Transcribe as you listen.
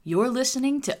You're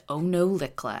listening to Oh No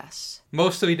Lit Class.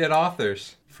 Mostly dead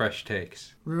authors, fresh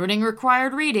takes. Ruining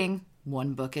required reading,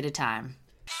 one book at a time.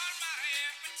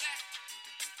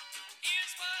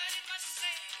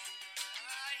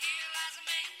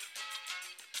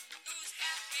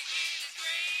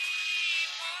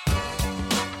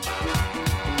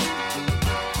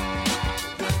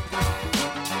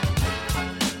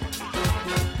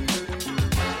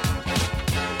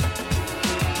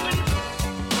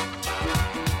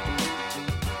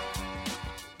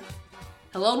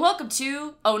 Hello and welcome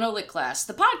to Oh No Lit Class,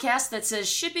 the podcast that says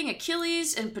shipping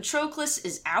Achilles and Patroclus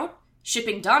is out,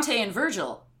 shipping Dante and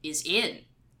Virgil is in.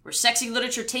 We're sexy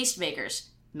literature tastemakers.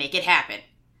 Make it happen.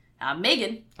 I'm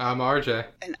Megan. I'm RJ.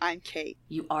 And I'm Kate.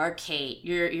 You are Kate.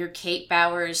 You're Kate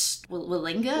Bowers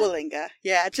Willinga? Willinga.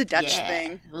 Yeah, it's a Dutch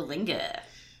thing. Willinga.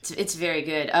 It's very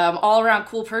good. All-around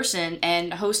cool person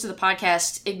and host of the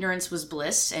podcast Ignorance Was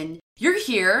Bliss. And you're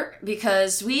here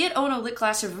because we at Oh No Lit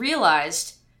Class have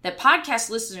realized that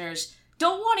podcast listeners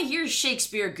don't want to hear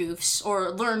Shakespeare goofs or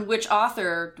learn which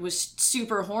author was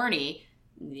super horny.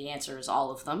 The answer is all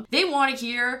of them. They want to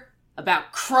hear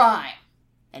about crime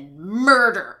and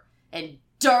murder and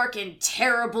dark and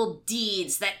terrible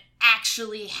deeds that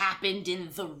actually happened in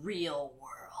the real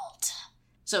world.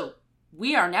 So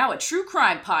we are now a true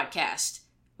crime podcast,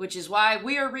 which is why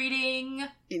we are reading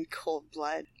In Cold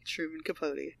Blood, Truman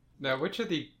Capote. Now, which of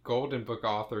the Golden Book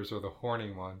authors are the horny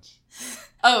ones?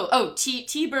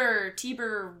 Tibor,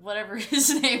 whatever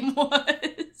his name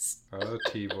was. Oh,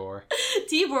 Tibor.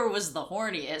 Tibor was the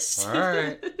horniest. All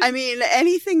right. I mean,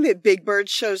 anything that Big Bird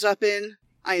shows up in,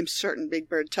 I am certain Big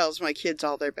Bird tells my kids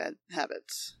all their bad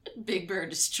habits. Big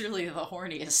Bird is truly the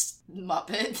horniest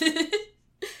Muppet.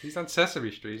 He's on Sesame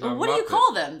Street. He's on What do you Muppet.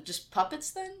 call them? Just puppets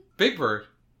then? Big Bird.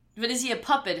 But is he a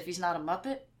puppet if he's not a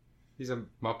Muppet? He's a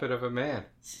Muppet of a man.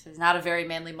 He's not a very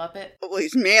manly Muppet. Well,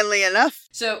 he's manly enough.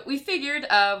 So we figured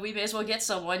we may as well get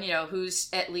someone, who's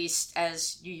at least,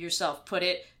 as you yourself put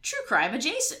it, true crime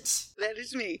adjacent. That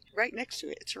is me, right next to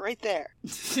it. It's right there.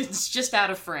 It's just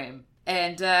out of frame.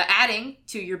 And adding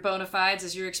to your bona fides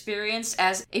as your experience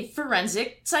as a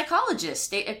forensic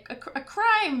psychologist, a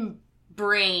crime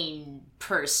brain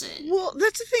person. Well,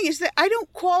 that's the thing, is that I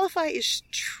don't qualify as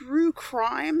true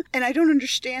crime, and I don't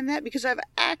understand that because I've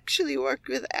actually worked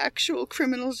with actual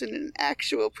criminals in an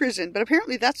actual prison, but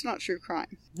apparently that's not true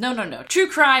crime. No. True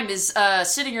crime is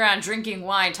sitting around drinking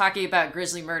wine, talking about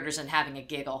grisly murders, and having a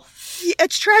giggle. Yeah,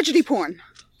 it's tragedy porn.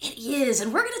 It is,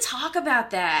 and we're going to talk about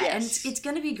that, Yes. and it's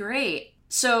going to be great.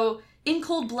 So, In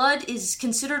Cold Blood is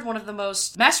considered one of the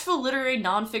most masterful literary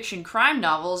nonfiction crime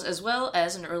novels, as well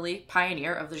as an early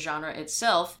pioneer of the genre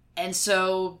itself. And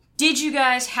so, did you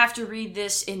guys have to read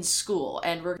this in school?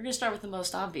 And we're going to start with the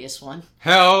most obvious one.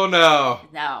 Hell no.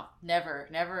 No, never,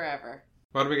 ever.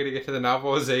 When are we going to get to the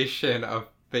novelization of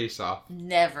Face Off?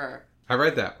 Never. I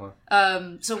read that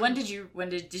one. So did you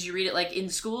read it, like, in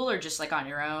school, or just, like, on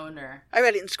your own, or? I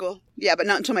read it in school. Yeah, but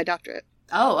not until my doctorate.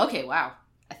 Oh, okay, wow.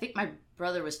 I think my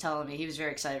brother was telling me he was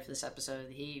very excited for this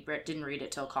episode. He didn't read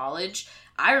it till college.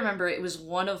 I remember it was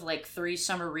one of like 3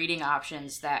 summer reading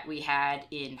options that we had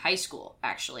in high school,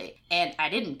 actually. And I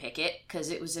didn't pick it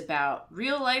because it was about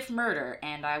real life murder,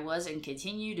 and I was and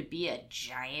continue to be a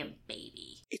giant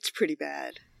baby. It's pretty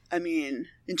bad. I mean,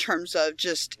 in terms of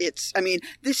just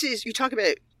this is, you talk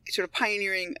about sort of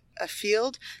pioneering a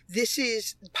field. This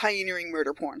is pioneering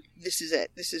murder porn. This is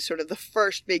it. This is sort of the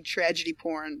first big tragedy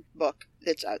porn book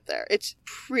that's out there. It's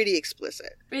pretty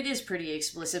explicit. It is pretty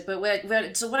explicit, but what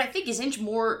I think is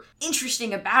more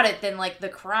interesting about it than like the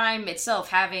crime itself,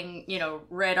 having,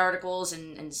 read articles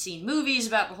and seen movies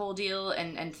about the whole deal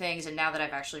and things, and now that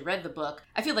I've actually read the book,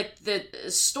 I feel like the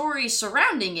story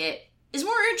surrounding it is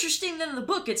more interesting than the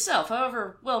book itself,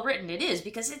 however well written it is,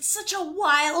 because it's such a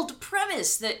wild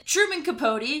premise that Truman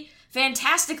Capote,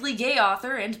 fantastically gay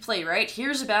author and playwright,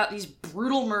 hears about these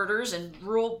brutal murders in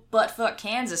rural buttfuck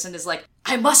Kansas and is like,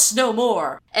 I must know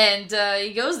more. And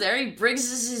he goes there, he brings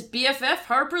his BFF,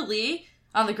 Harper Lee,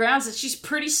 on the grounds that she's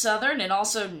pretty Southern and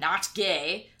also not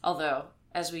gay, although,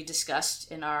 as we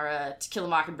discussed in our To Kill a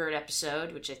Mockingbird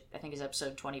episode, which I think is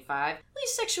episode 25, at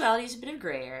least sexuality is a bit of a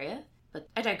gray area. But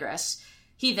I digress.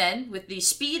 He then, with the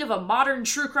speed of a modern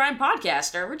true crime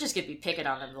podcaster, we're just going to be picking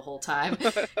on him the whole time,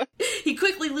 he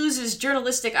quickly loses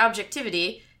journalistic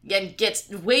objectivity and gets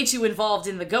way too involved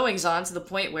in the goings-on to the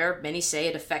point where many say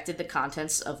it affected the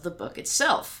contents of the book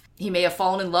itself. He may have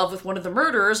fallen in love with one of the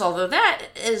murderers, although that,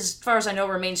 as far as I know,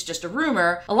 remains just a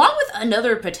rumor, along with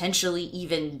another potentially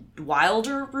even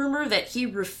wilder rumor that he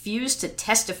refused to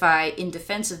testify in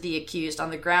defense of the accused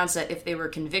on the grounds that if they were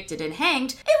convicted and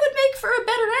hanged, it would make for a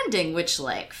better ending, which,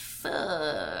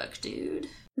 fuck, dude.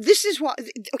 This is why,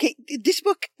 okay, this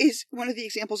book is one of the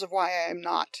examples of why I am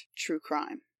not true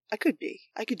crime. I could be.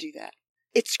 I could do that.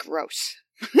 It's gross.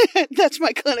 That's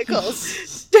my clinical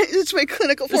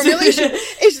formulation,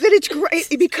 is that it's great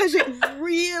because it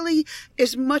really,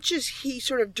 as much as he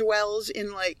sort of dwells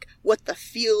in like what the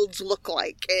fields look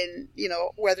like and, you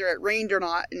know, whether it rained or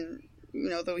not, and, you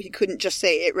know, though he couldn't just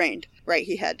say it rained, right?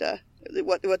 He had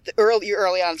what the early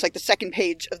on, it's like the second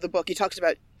page of the book, he talks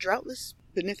about droughtless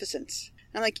beneficence.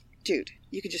 I'm like, dude,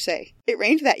 you could just say, it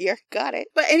rained that year. Got it.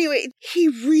 But anyway, he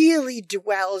really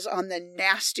dwells on the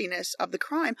nastiness of the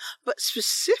crime, but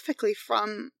specifically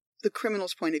from the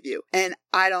criminal's point of view. And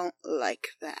I don't like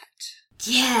that.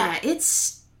 Yeah,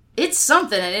 it's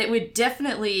something, and it would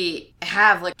definitely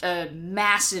have like a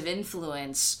massive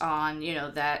influence on, you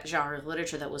know, that genre of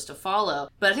literature that was to follow.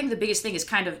 But I think the biggest thing is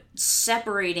kind of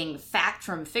separating fact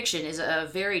from fiction is a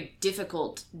very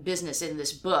difficult business in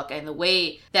this book, and the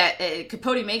way that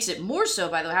Capote makes it more so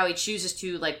by how he chooses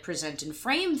to like present and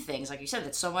frame things. Like you said,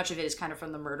 that so much of it is kind of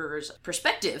from the murderer's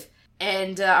perspective.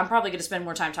 And I'm probably going to spend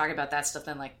more time talking about that stuff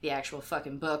than like the actual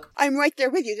fucking book. I'm right there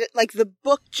with you. Like the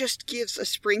book just gives a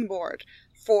springboard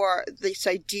for this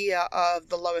idea of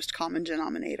the lowest common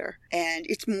denominator. And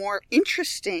it's more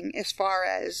interesting as far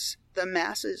as the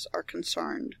masses are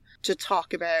concerned to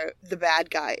talk about the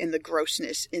bad guy and the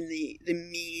grossness and the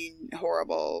mean,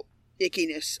 horrible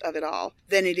ickiness of it all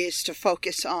than it is to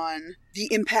focus on the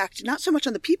impact, not so much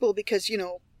on the people because, you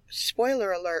know,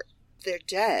 spoiler alert, they're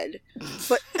dead.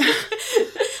 But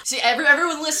see,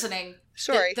 everyone listening,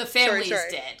 sorry, the family sorry.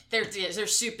 is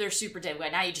dead. They're super dead. Well,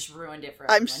 now you just ruined it for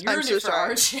I'm everyone. so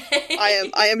sorry. RJ.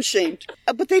 I am ashamed.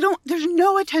 But there's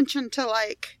no attention to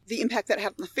like the impact that it had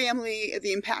on the family,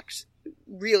 the impact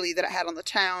really that it had on the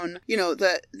town, you know,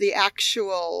 the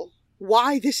actual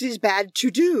why this is bad to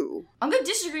do. I'm going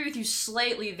to disagree with you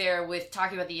slightly there with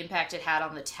talking about the impact it had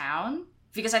on the town.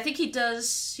 Because I think he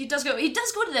does go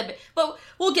to that, but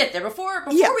we'll get there. Before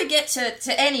we get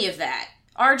to any of that,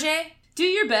 RJ, do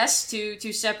your best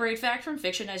to separate fact from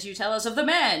fiction as you tell us of the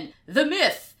man, the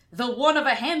myth, the one of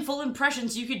a handful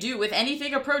impressions you could do with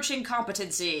anything approaching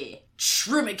competency,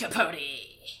 Truman Capote.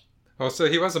 Oh, so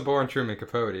he wasn't born Truman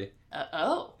Capote.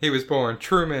 Oh. He was born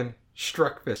Truman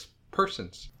Struckfist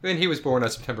Persons. Then he was born on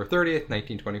September 30th,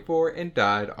 1924, and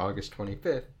died August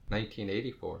 25th,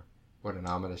 1984. What an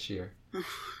ominous year.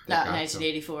 Not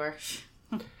 1984.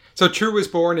 So True was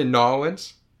born in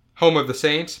Nolens, home of the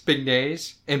Saints, Big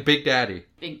Nays, and Big Daddy.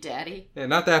 Big Daddy? Yeah,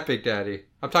 not that Big Daddy.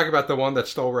 I'm talking about the one that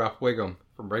stole Ralph Wiggum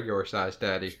from Regular Size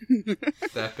Daddy.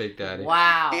 That Big Daddy.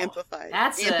 Wow. Amplified.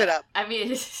 Amp it up. I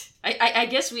mean, I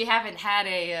guess we haven't had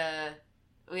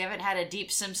a deep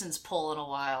Simpsons poll in a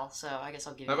while, so I guess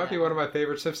I'll give you that. That might be one of my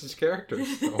favorite Simpsons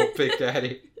characters, the old Big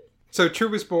Daddy. So True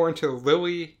was born to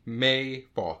Lily Mae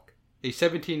Falk, a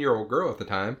 17-year-old girl at the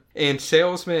time, and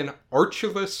salesman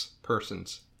Archelaus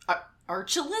Persons.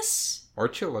 Archelaus?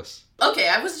 Archelaus. Okay,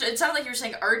 it sounded like you were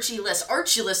saying Archelaus.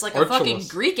 Archelaus, like a fucking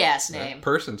Greek-ass name. Yeah,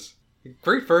 Persons.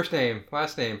 Great first name,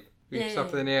 last name. Yeah.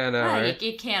 Something, yeah, I know, right?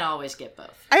 You can't always get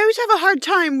both. I always have a hard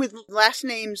time with last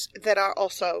names that are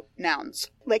also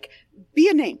nouns. Like, be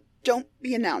a name. Don't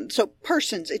be a noun. So,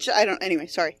 Persons. Anyway,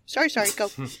 sorry, go.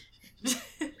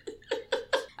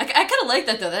 I kind of like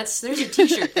that, though. There's your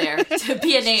t-shirt there. To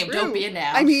be a name, don't be a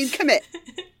noun. I mean, commit.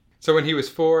 So when he was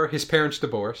 4, his parents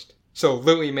divorced. So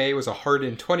Lily Mae was a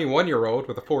hardened 21-year-old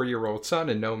with a 4-year-old son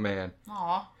and no man.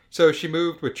 Aww. So she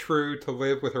moved with True to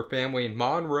live with her family in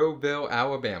Monroeville,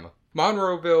 Alabama.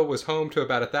 Monroeville was home to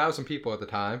about 1,000 people at the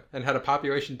time and had a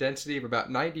population density of about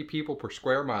 90 people per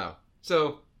square mile.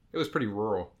 So it was pretty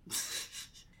rural.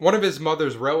 One of his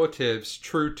mother's relatives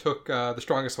True took the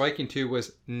strongest liking to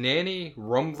was Nanny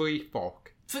Rumbly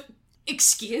Falk.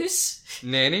 Excuse?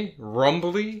 Nanny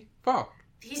Rumbly Falk.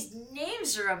 These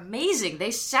names are amazing.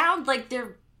 They sound like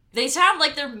they're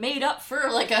made up for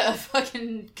like a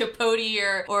fucking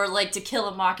Capote or like To Kill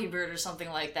a Mockingbird or something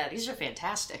like that. These are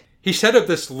fantastic. He said of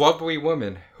this lovely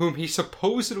woman, whom he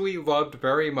supposedly loved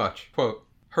very much, quote,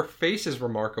 "Her face is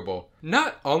remarkable,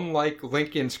 not unlike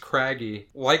Lincoln's craggy,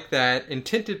 like that, and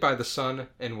tinted by the sun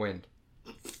and wind."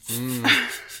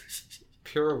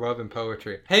 Pure love and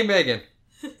poetry. Hey, Megan,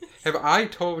 have I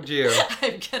told you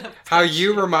how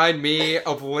you remind me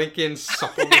of Lincoln's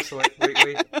suppleness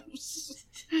lately?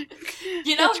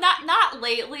 You know, not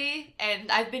lately,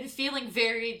 and I've been feeling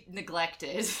very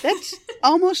neglected. That's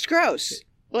almost gross.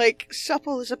 Like,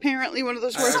 supple is apparently one of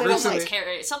those words I don't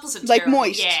like. Supple's like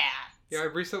moist. Yeah. Yeah, I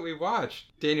recently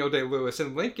watched Daniel Day-Lewis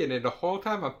and Lincoln, and the whole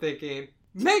time I'm thinking,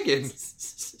 Megan!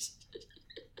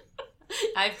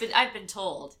 I've been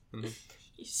told. Mm-hmm.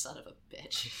 You son of a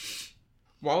bitch.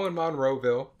 While in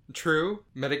Monroeville, True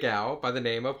met a gal by the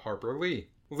name of Harper Lee.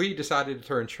 Lee decided to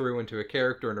turn True into a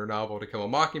character in her novel To Kill a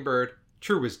Mockingbird.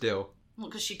 True was Dill. Well,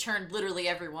 because she turned literally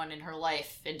everyone in her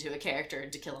life into a character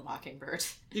in To Kill a Mockingbird.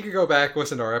 You can go back,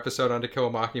 listen to our episode on To Kill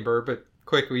a Mockingbird, but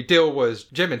quickly, Dill was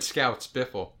Jim and Scout's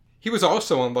Biffle. He was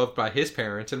also unloved by his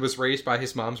parents and was raised by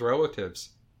his mom's relatives.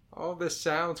 All this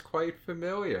sounds quite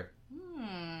familiar.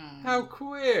 How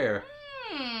queer.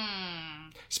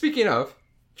 Speaking of,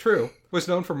 True was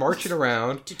known for marching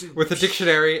around with a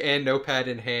dictionary and notepad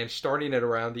in hand starting at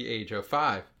around the age of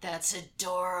 5. That's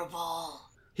adorable.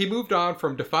 He moved on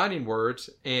from defining words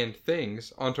and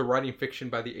things onto writing fiction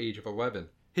by the age of 11.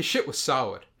 His shit was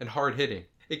solid and hard-hitting.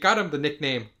 It got him the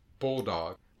nickname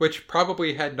Bulldog, which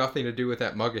probably had nothing to do with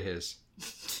that mug of his.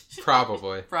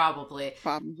 Probably. Probably.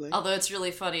 Although it's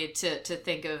really funny to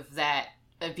think of that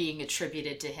being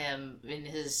attributed to him in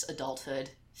his adulthood.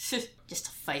 Just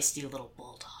a feisty little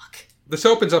bulldog. This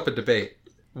opens up a debate.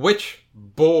 Which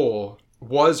bull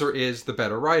was or is the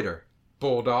better writer?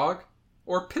 Bulldog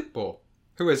or Pitbull?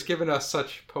 Who has given us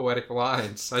such poetic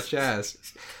lines such as,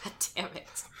 God damn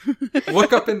it.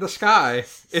 Look up in the sky.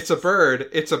 It's a bird.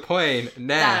 It's a plane.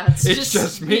 Nah, it's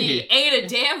just me. Ain't a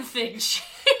damn thing changed.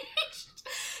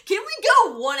 Can we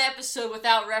go one episode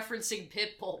without referencing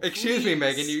Pitbull, please? Excuse me,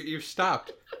 Megan. You've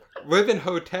stopped. Live in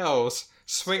hotels.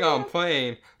 Swing on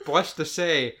plane. Blessed to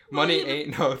say, money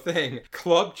ain't no thing.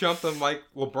 Club jumping like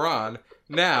LeBron.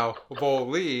 Now, Bull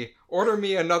Lee, order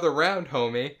me another round,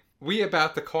 homie. We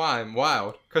about to climb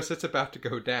wild, cause it's about to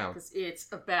go down. Because it's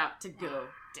about to go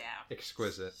down.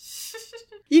 Exquisite.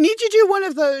 You need to do one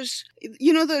of those,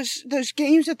 you know, those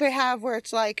games that they have where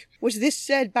it's like, was this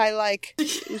said by like,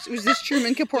 was this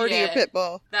Truman Capote or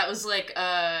Pitbull? That was like,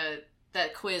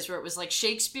 that quiz where it was like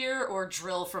Shakespeare or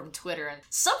drill from Twitter. And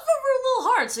some of them were a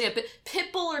little hard. So yeah, but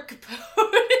Pitbull or Capote?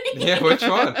 Yeah, which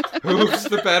one? Who's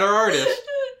the better artist?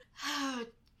 Oh,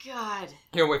 God.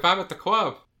 You know, if I'm at the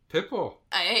club, Pitbull.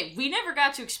 Hey, we never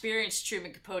got to experience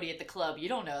Truman Capote at the club. You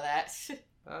don't know that.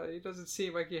 He doesn't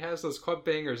seem like he has those club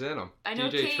bangers in him. I know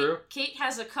DJ Kate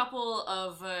has a couple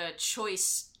of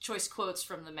choice quotes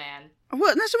from the man.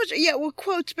 Well, not so much,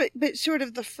 quotes, but sort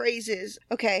of the phrases.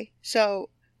 Okay, so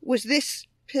was this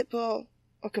Pitbull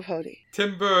or Capote?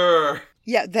 Timber!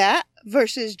 Yeah, that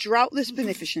versus droughtless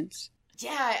beneficence.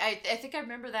 Yeah, I think I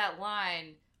remember that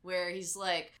line where he's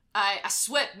like, I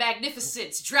sweat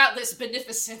magnificence, droughtless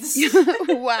beneficence.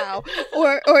 Wow.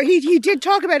 Or he did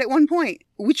talk about it at one point.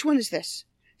 Which one is this?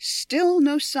 Still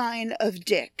no sign of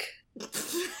Dick.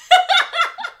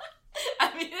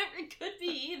 I mean, it could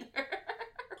be either.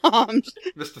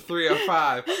 Mr.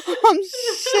 305. I'm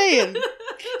saying,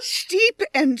 steep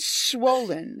and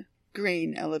swollen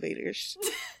grain elevators.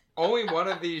 Only one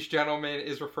of these gentlemen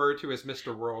is referred to as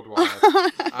Mr. Worldwide.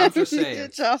 I'm just saying.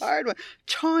 It's a hard one.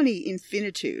 Tawny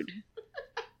infinitude.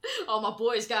 Oh, my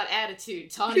boy's got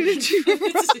attitude. Tawny Right?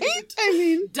 infinitude. I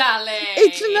mean, Dale.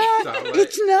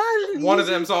 it's not. One of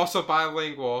them's also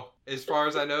bilingual. As far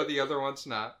as I know, the other one's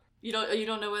not. You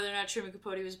don't know whether or not Truman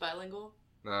Capote was bilingual?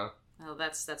 No. Well,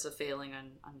 that's a failing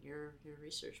on your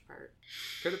research part.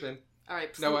 Could have been. All right.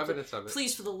 No evidence of it.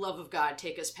 Please, for the love of God,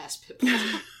 take us past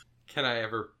Pitbull. Can I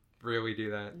ever really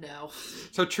do that? No.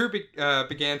 So True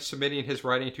began submitting his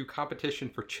writing to competition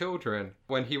for children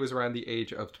when he was around the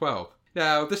age of 12.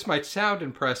 Now, this might sound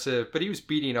impressive, but he was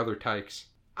beating other tykes.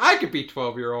 I could beat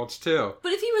 12-year-olds, too.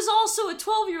 But if he was also a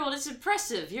 12-year-old, it's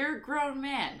impressive. You're a grown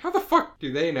man. How the fuck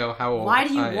do they know how old Why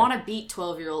do you I am? want to beat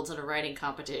 12-year-olds in a writing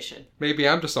competition? Maybe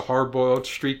I'm just a hard-boiled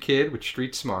street kid with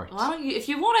street smarts. Why don't you? If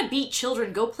you want to beat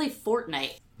children, go play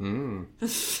Fortnite.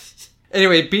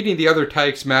 Anyway, beating the other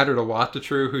tykes mattered a lot to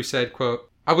True, who said, quote,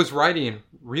 I was writing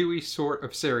really sort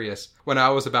of serious when I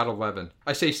was about 11.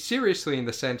 I say seriously in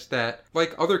the sense that,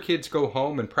 like other kids go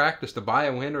home and practice the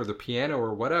violin or the piano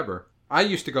or whatever, I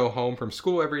used to go home from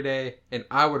school every day and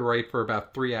I would write for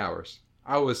about 3 hours.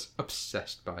 I was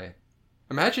obsessed by it.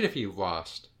 Imagine if he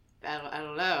lost. I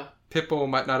don't know. Pitbull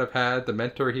might not have had the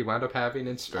mentor he wound up having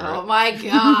in spirit. Oh my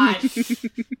God.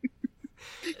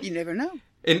 You never know.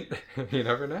 You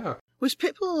never know. Was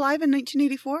Pitbull alive in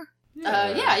 1984?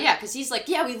 Yeah, because he's like,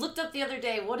 we looked up the other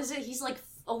day, what is it? He's like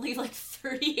only like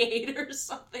 38 or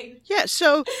something. Yeah,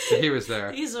 so He was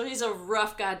there. He's a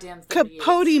rough goddamn 38.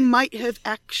 Capote might have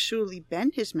actually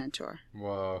been his mentor.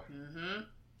 Whoa. Mm-hmm.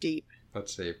 Deep.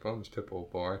 Let's see. When was Pitbull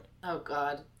born? Oh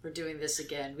God, we're doing this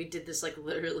again. We did this like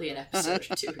literally an episode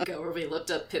or two ago where we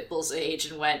looked up Pitbull's age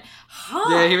and went,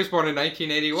 huh? Yeah, he was born in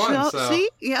 1981, so... See?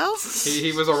 Yeah.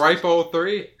 He was a ripe old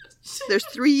 3. There's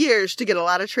 3 years to get a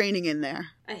lot of training in there.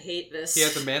 I hate this. He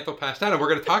had the mantle passed down, and we're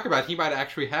going to talk about he might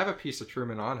actually have a piece of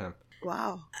Truman on him.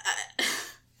 Wow.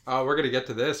 Oh, we're going to get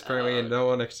to this. Apparently, and no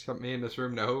one except me in this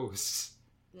room knows.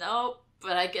 Nope,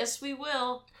 but I guess we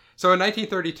will. So in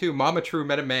 1932, Mama True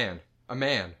met a man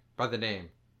by the name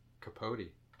Capote.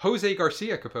 Jose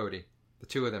Garcia Capote. The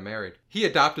two of them married. He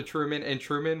adopted Truman, and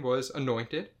Truman was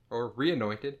anointed, or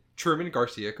reanointed, Truman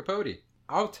Garcia Capote.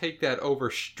 I'll take that over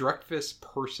Streckfus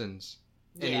Persons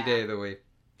any day of the week.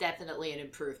 Definitely an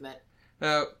improvement.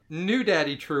 Now, new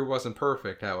Daddy True wasn't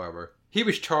perfect, however. He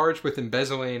was charged with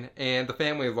embezzling, and the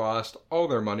family lost all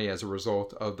their money as a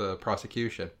result of the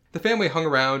prosecution. The family hung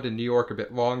around in New York a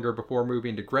bit longer before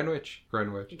moving to Greenwich,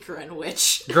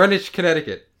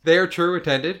 Connecticut. There, True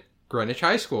attended Greenwich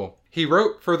High School. He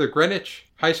wrote for the Greenwich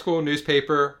High School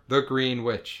newspaper, The Green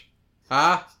Witch.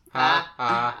 Ha, ha,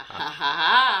 ha,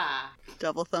 ha.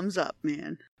 Double thumbs up,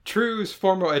 man. True's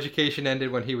formal education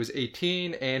ended when he was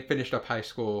 18 and finished up high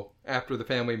school after the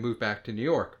family moved back to New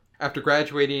York. After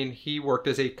graduating, he worked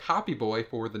as a copy boy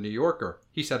for The New Yorker.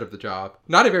 He said of the job,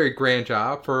 not a very grand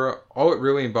job, for all it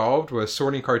really involved was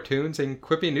sorting cartoons and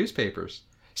clipping newspapers.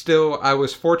 Still, I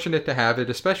was fortunate to have it,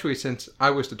 especially since I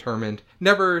was determined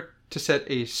never to set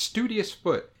a studious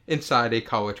foot inside a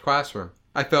college classroom.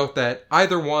 I felt that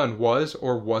either one was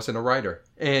or wasn't a writer,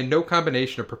 and no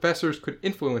combination of professors could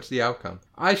influence the outcome.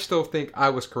 I still think I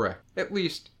was correct, at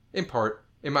least, in part,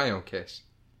 in my own case.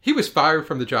 He was fired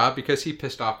from the job because he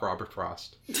pissed off Robert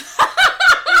Frost.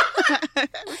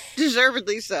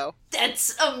 Deservedly so.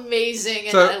 That's amazing,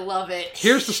 and So, I love it.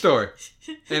 Here's the story,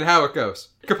 and how it goes.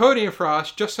 Capote and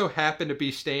Frost just so happened to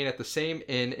be staying at the same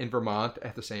inn in Vermont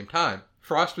at the same time.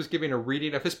 Frost was giving a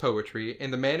reading of his poetry,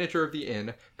 and the manager of the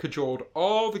inn cajoled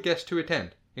all the guests to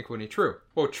attend, including True.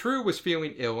 Well, True was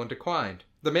feeling ill and declined.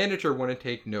 The manager wouldn't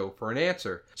take no for an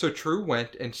answer, so True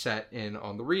went and sat in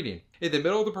on the reading. In the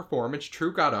middle of the performance,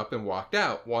 True got up and walked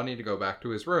out, wanting to go back to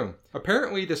his room.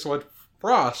 Apparently, this led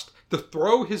Frost to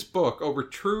throw his book over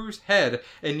True's head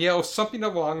and yell something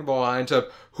along the lines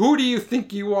of, "Who do you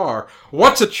think you are?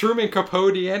 What's a Truman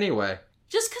Capote anyway?"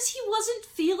 Just because he wasn't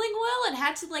feeling well and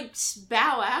had to,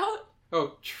 bow out?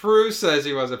 Oh, True says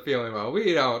he wasn't feeling well.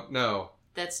 We don't know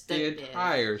That's the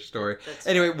entire story. That's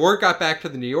Anyway, word got back to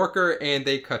the New Yorker, and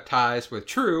they cut ties with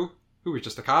True, who was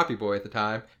just a copy boy at the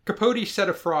time. Capote said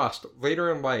of Frost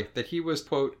later in life that he was,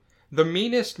 quote, the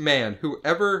meanest man who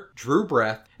ever drew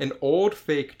breath, an old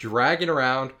fake dragging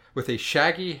around with a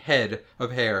shaggy head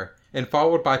of hair, and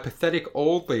followed by pathetic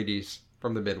old ladies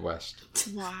from the Midwest.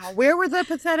 Wow. Where were the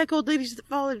pathetic old ladies that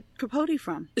followed Capote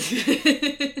from?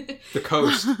 The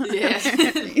coast. Yeah.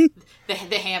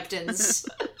 the Hamptons.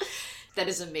 That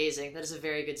is amazing. That is a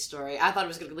very good story. I thought it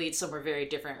was going to lead somewhere very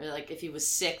different. Like, if he was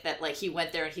sick, that, he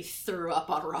went there and he threw up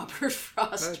on Robert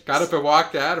Frost. Got up and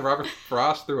walked out, and Robert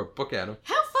Frost threw a book at him.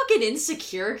 How fucking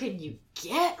insecure can you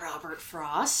get, Robert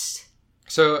Frost?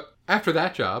 So, after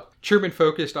that job, Truman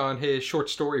focused on his short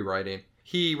story writing.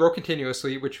 He wrote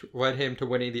continuously, which led him to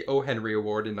winning the O. Henry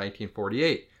Award in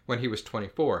 1948, when he was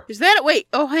 24. Is that... Wait,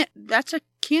 that's a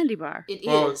candy bar. It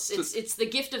is. It's the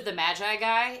gift of the Magi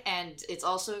guy, and it's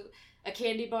also a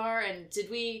candy bar. And did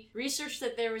we research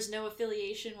that there was no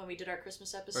affiliation when we did our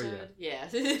Christmas episode? Oh, yeah.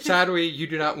 Sadly, you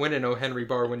do not win an O. Henry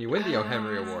bar when you win the O.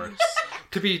 Henry Award.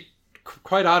 To be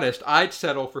quite honest, I'd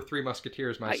settle for Three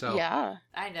Musketeers myself. Yeah.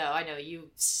 I know.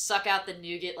 You suck out the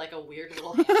nougat like a weird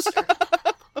little hamster.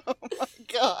 Oh my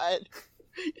god.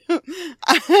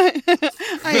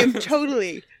 I am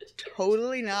totally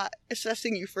not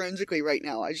assessing you forensically right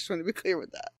now. I just want to be clear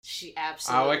with that. She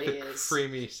absolutely I like the is.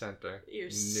 creamy center. You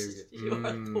nougat.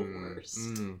 are the worst.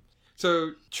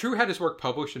 So, True had his work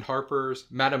published in Harper's,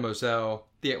 Mademoiselle,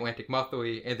 The Atlantic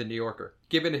Monthly, and The New Yorker.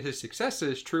 Given his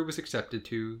successes, True was accepted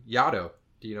to Yaddo.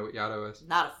 Do you know what Yaddo is?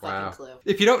 Not a fucking clue.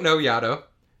 If you don't know Yaddo,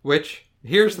 which,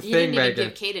 here's the thing, You Megan. didn't even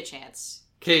give Kate a chance.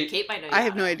 Kate might know Yaddo. I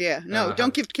have no idea. No,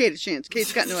 don't give Kate a chance.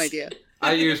 Kate's got no idea.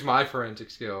 I use my forensic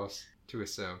skills to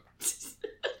assume.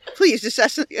 Please,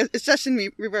 assess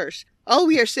in reverse. All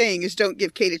we are saying is don't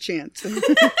give Kate a chance.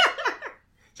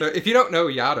 So, if you don't know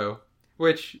Yaddo,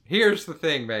 which, here's the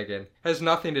thing, Megan, has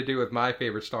nothing to do with my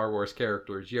favorite Star Wars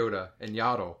characters, Yoda and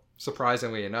Yaddle,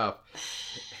 surprisingly enough.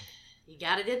 You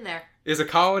got it in there. Is a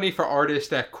colony for artists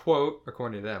that, quote,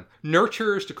 according to them,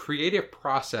 nurtures the creative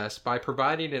process by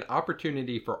providing an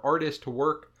opportunity for artists to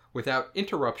work without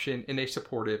interruption in a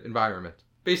supportive environment.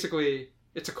 Basically,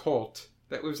 it's a cult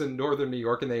that lives in northern New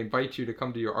York, and they invite you to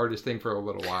come to your artist thing for a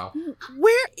little while.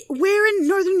 Where in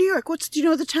northern New York? Do you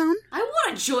know the town? I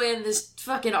want to join this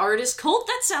fucking artist cult.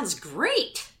 That sounds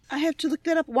great. I have to look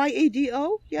that up.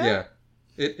 Yado? Yeah? Yeah.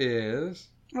 It is...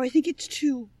 Oh, I think it's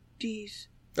 2 Ds.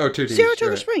 Oh, 2D.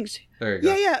 Saratoga right. Springs. There you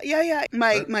go. Yeah.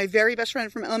 My very best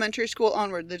friend from elementary school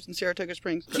onward lives in Saratoga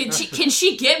Springs. Can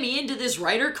she get me into this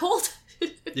writer cult?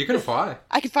 You can apply.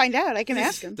 I can find out. I can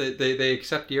ask him. They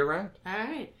accept year round. All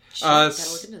right.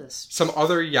 Gotta look into this. Some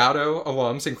other Yaddo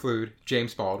alums include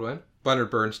James Baldwin, Leonard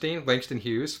Bernstein, Langston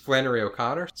Hughes, Flannery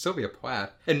O'Connor, Sylvia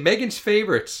Plath, and Megan's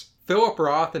favorites, Philip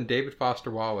Roth and David Foster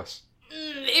Wallace.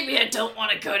 Maybe I don't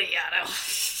want to go to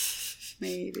Yaddo.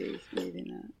 Maybe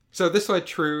not. So this led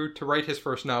True to write his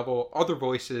first novel, Other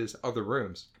Voices, Other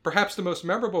Rooms. Perhaps the most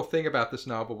memorable thing about this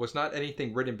novel was not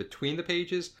anything written between the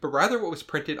pages, but rather what was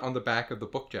printed on the back of the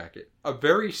book jacket. A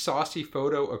very saucy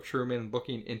photo of Truman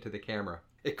looking into the camera.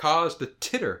 It caused a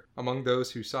titter among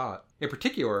those who saw it. In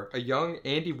particular, a young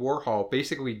Andy Warhol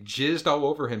basically jizzed all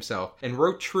over himself and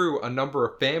wrote True a number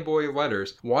of fanboy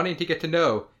letters wanting to get to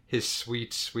know his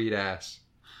sweet, sweet ass.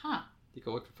 Huh. You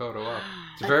can look the photo up.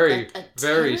 It's very,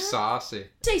 very saucy. You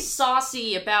say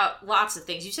saucy about lots of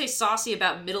things. You say saucy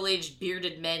about middle-aged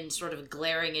bearded men sort of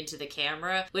glaring into the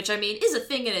camera, which, I mean, is a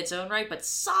thing in its own right, but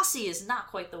saucy is not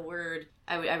quite the word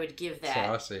I would give that.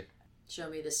 Saucy. Show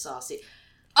me this saucy.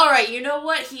 All right, you know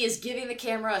what? He is giving the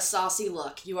camera a saucy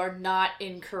look. You are not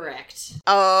incorrect.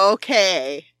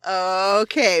 Okay,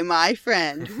 my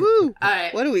friend. Woo! All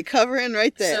right. What are we covering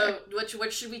right there? So,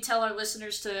 what should we tell our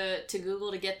listeners to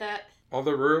Google to get that?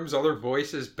 Other Rooms, Other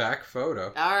Voices, back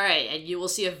photo. All right, and you will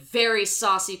see a very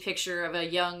saucy picture of a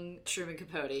young Truman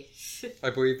Capote. I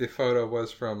believe the photo was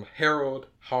from Harold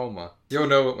Halma. You'll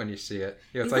know it when you see it.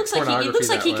 Yeah, it's He looks like pornography he looks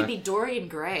like that he way. could be Dorian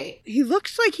Gray. He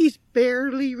looks like he's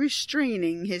barely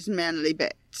restraining his manly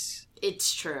bits.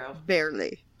 It's true.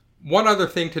 Barely. One other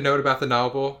thing to note about the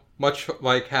novel, much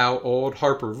like how old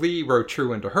Harper Lee wrote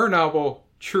True into her novel,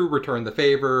 True returned the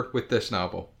favor with this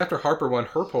novel. After Harper won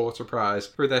her Pulitzer Prize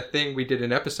for that thing we did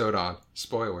an episode on,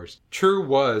 spoilers, True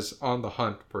was on the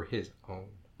hunt for his own.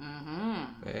 Mm-hmm.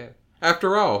 Yeah.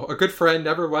 After all, a good friend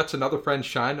never lets another friend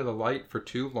shine in the light for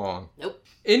too long. Nope.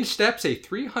 In steps a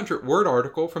 300-word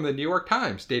article from the New York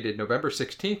Times dated November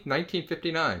 16,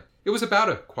 1959. It was about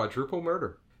a quadruple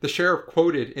murder. The sheriff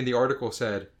quoted in the article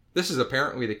said, "This is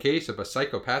apparently the case of a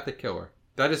psychopathic killer.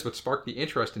 That is what sparked the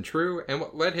interest in True and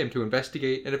what led him to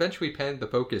investigate and eventually pen the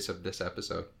focus of this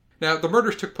episode." Now, the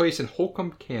murders took place in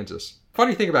Holcomb, Kansas.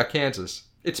 Funny thing about Kansas,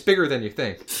 it's bigger than you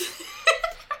think.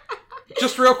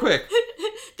 Just real quick.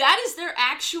 That is their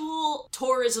actual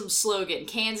tourism slogan.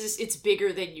 Kansas, it's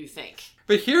bigger than you think.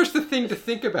 But here's the thing to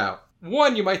think about.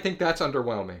 One, you might think that's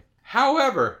underwhelming.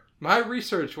 However, my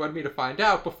research led me to find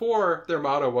out before their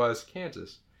motto was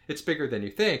Kansas, it's bigger than you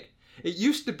think. It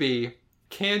used to be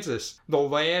Kansas, the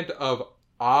land of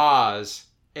Oz.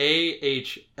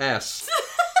 A-H-S.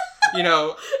 You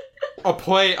know, a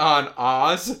play on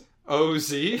Oz.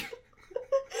 O-Z.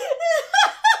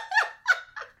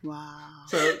 Wow.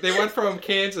 So they went from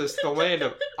Kansas, the land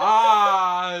of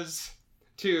Oz,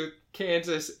 to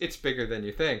Kansas, it's bigger than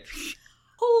you think.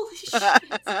 Holy shit.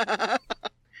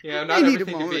 You know, I not need a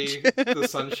everything can be the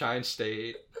Sunshine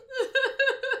State.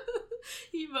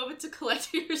 You need a moment to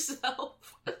collect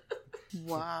yourself.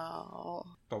 Wow.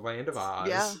 The land of Oz.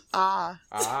 Yeah.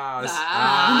 Oz.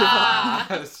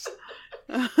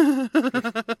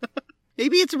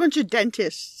 Maybe it's a bunch of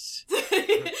dentists.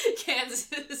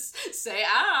 Kansas, say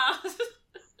ah.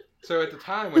 So at the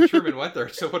time when Truman went there,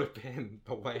 it still would have been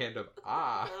the land of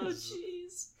Oz. Oh,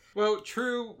 jeez. Well,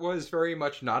 True was very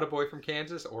much not a boy from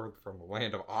Kansas or from the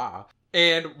land of Ah.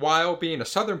 And while being a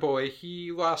Southern boy,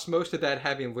 he lost most of that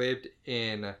having lived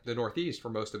in the Northeast for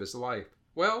most of his life.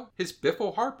 Well, his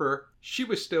Biffle Harper, she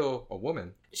was still a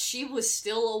woman. She was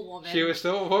still a woman. She was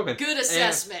still a woman. Good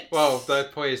assessment. And, well,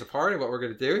 that plays a part in what we're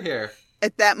going to do here.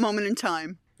 At that moment in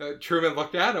time. Truman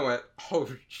looked at it and went, oh,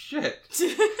 shit.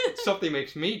 Something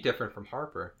makes me different from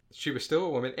Harper. She was still a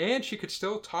woman, and she could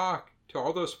still talk to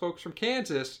all those folks from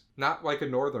Kansas, not like a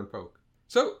northern folk.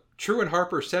 So, True and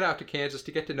Harper set out to Kansas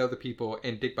to get to know the people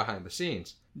and dig behind the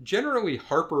scenes. Generally,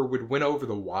 Harper would win over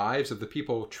the wives of the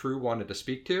people True wanted to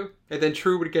speak to, and then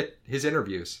True would get his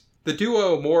interviews. The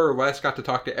duo more or less got to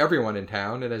talk to everyone in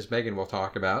town, and as Megan will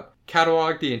talk about,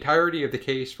 cataloged the entirety of the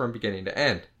case from beginning to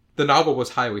end. The novel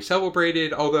was highly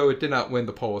celebrated, although it did not win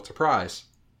the Pulitzer Prize.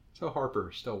 So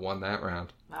Harper still won that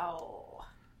round. Oh.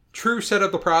 True said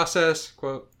of the process,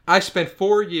 quote, "I spent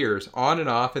 4 years on and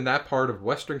off in that part of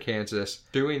western Kansas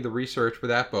doing the research for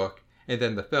that book and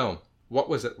then the film. What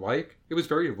was it like? It was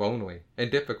very lonely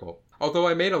and difficult, although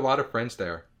I made a lot of friends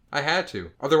there. I had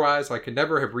to, otherwise I could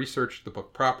never have researched the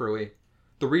book properly.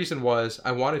 The reason was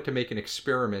I wanted to make an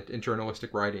experiment in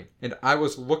journalistic writing, and I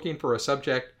was looking for a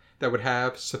subject that would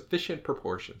have sufficient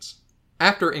proportions."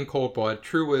 After In Cold Blood,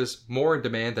 True was more in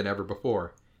demand than ever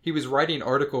before. He was writing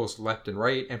articles left and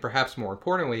right, and perhaps more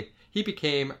importantly, he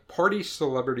became party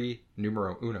celebrity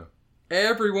numero uno.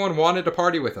 Everyone wanted to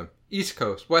party with him. East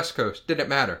Coast, West Coast, didn't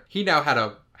matter. He now had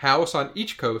a house on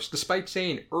each coast, despite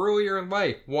saying earlier in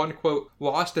life one, quote,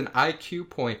 lost an IQ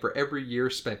point for every year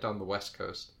spent on the West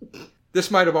Coast. This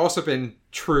might have also been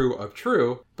true of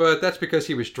True, but that's because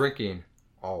he was drinking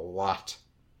a lot.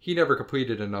 He never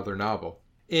completed another novel.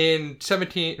 In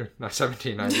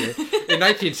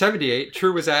 1978,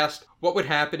 True was asked what would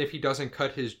happen if he doesn't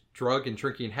cut his drug and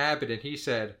drinking habit, and he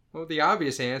said, well, the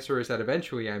obvious answer is that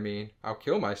eventually, I'll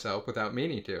kill myself without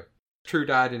meaning to. True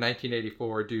died in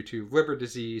 1984 due to liver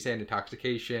disease and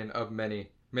intoxication of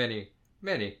many, many,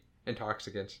 many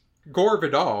intoxicants. Gore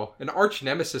Vidal, an arch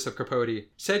nemesis of Capote,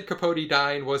 said Capote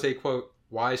dying was a, quote,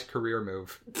 wise career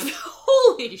move.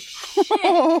 Holy shit!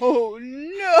 Oh,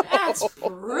 no! That's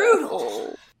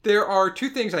brutal! There are two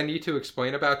things I need to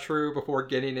explain about True before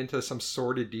getting into some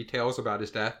sordid details about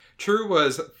his death. True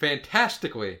was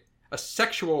fantastically a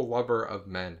sexual lover of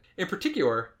men. In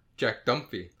particular, Jack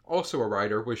Dunphy, also a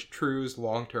writer, was True's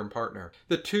long-term partner.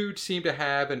 The two seemed to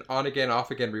have an on-again,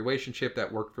 off-again relationship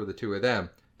that worked for the two of them.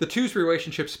 The two's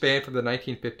relationship spanned from the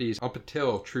 1950s up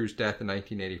until True's death in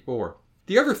 1984.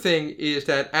 The other thing is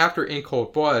that after In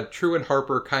Cold Blood, True and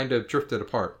Harper kind of drifted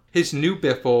apart. His new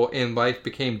biffle in life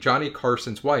became Johnny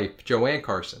Carson's wife, Joanne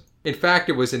Carson. In fact,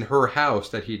 it was in her house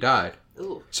that he died.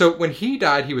 Ooh. So when he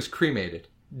died, he was cremated.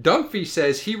 Dunphy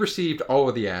says he received all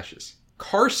of the ashes.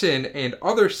 Carson and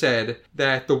others said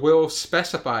that the will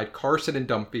specified Carson and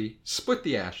Dunphy split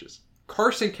the ashes.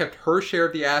 Carson kept her share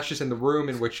of the ashes in the room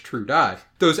in which True died.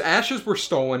 Those ashes were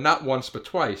stolen not once but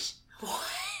twice. What?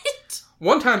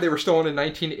 One time they were stolen in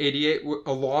 1988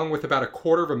 along with about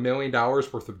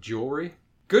 $250,000 worth of jewelry.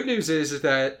 Good news is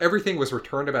that everything was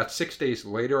returned about 6 days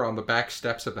later on the back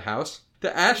steps of the house.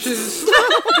 The ashes...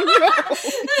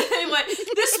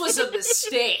 This was a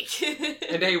mistake.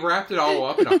 And they wrapped it all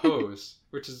up in a hose,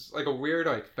 which is like a weird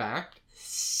fact.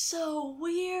 So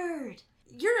weird.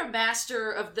 You're a master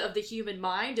of the human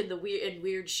mind and the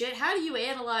weird shit. How do you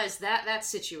analyze that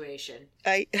situation?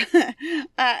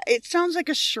 It sounds like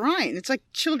a shrine. It's like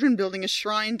children building a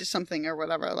shrine to something or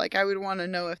whatever. Like, I would want to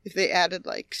know if they added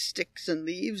like sticks and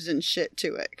leaves and shit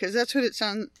to it, because that's what it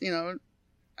sounds.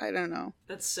 I don't know.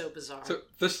 That's so bizarre. So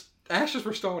the ashes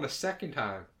were stolen a second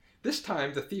time. This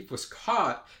time, the thief was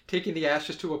caught taking the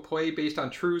ashes to a play based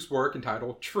on True's work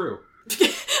entitled True. I'm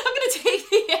going to take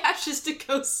the ashes to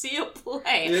go see a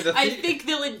play. Yeah, I think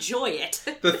they'll enjoy it.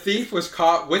 The thief was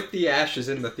caught with the ashes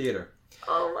in the theater.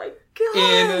 Oh my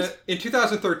god. In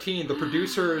 2013, the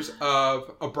producers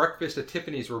of A Breakfast at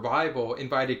Tiffany's revival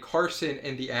invited Carson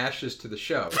and the ashes to the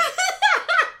show.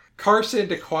 Carson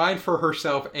declined for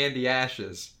herself and the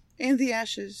ashes. And the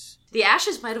ashes. The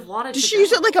ashes might have wanted Did to she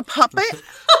use it like a puppet?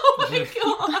 Oh my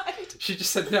god. She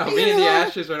just said, no, me and the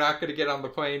ashes are not going to get on the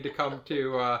plane to come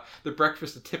to the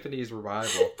Breakfast at Tiffany's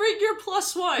revival. Bring your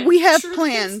 +1. We have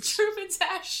plans. Truman's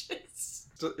ashes.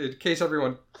 So in case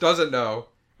everyone doesn't know,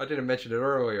 I didn't mention it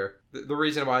earlier, the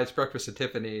reason why it's Breakfast at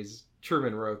Tiffany's,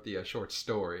 Truman wrote the short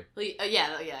story. Well,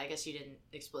 yeah, I guess you didn't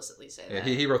explicitly say that.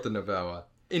 Yeah, he wrote the novella.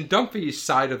 In Dunphy's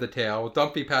side of the tale,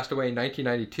 Dunphy passed away in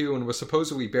 1992 and was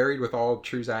supposedly buried with all of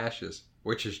True's ashes.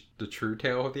 Which is the true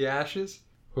tale of the ashes?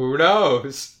 Who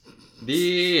knows?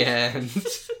 The end.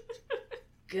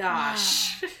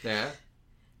 Gosh. Yeah.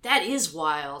 That is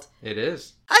wild. It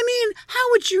is. I mean, how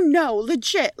would you know?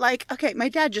 Legit. Like, okay, my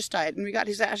dad just died and we got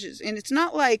his ashes. And it's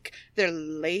not like they're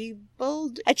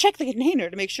labeled. I checked the container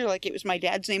to make sure like it was my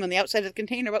dad's name on the outside of the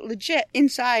container. But legit,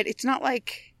 inside, it's not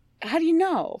like... How do you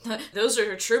know? Those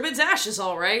are Truman's ashes,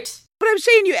 all right. But I'm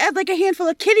saying you add like a handful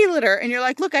of kitty litter and you're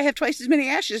like, look, I have twice as many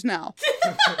ashes now.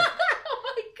 Oh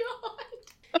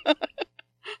my god.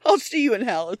 I'll see you in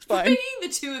hell. It's fine. Bringing the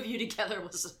two of you together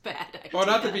was a bad idea. Well,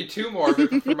 not to be too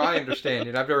morbid, but from my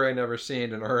understanding, I've really never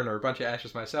seen an urn or a bunch of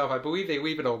ashes myself. I believe they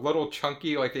leave it a little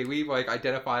chunky, like they leave like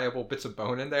identifiable bits of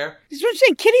bone in there. That's what I'm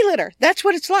saying. Kitty litter. That's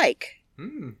what it's like.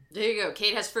 There you go.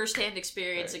 Kate has first-hand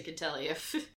experience and can tell you.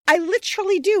 I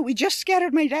literally do. We just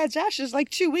scattered my dad's ashes like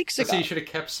 2 weeks ago. So you should have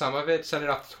kept some of it, send it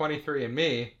off to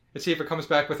 23andMe, and see if it comes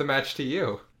back with a match to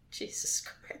you. Jesus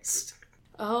Christ.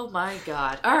 Oh my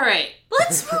god. All right.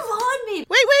 Let's move on, maybe.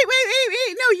 Wait.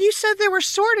 No, you said there were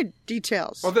sordid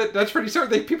details. Well, that's pretty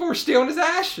sordid. People were stealing his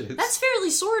ashes. That's fairly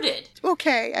sordid.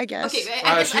 Okay, I guess. Okay,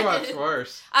 she wants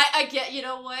worse. I get, you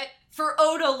know what? For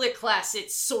Ono Lit Class,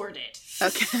 it's sordid.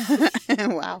 Okay.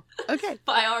 Wow. Okay.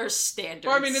 By our standards.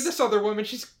 Well, I mean, and this other woman,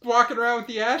 she's walking around with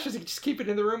the ashes and just keep it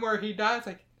in the room where he dies.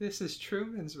 Like, this is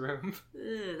Truman's room.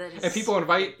 That is And people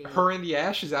invite creepy. her and the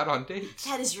ashes out on dates.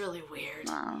 That is really weird.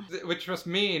 Wow. Which must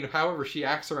mean, however she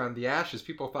acts around the ashes,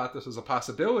 people thought this was a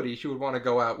possibility. She would want to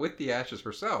go out with the ashes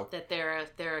herself. That they're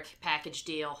a package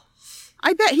deal.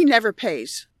 I bet he never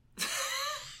pays.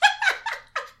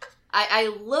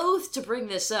 I loathe to bring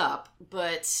this up,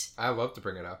 but I love to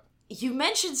bring it up. you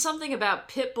mentioned something about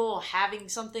Pitbull having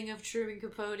something of Truman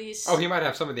Capote's. Oh, he might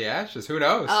have some of the ashes. Who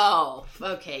knows? Oh,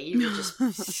 okay. You were just.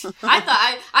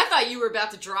 I thought you were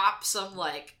about to drop some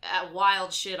like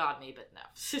wild shit on me, but no.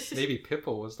 Maybe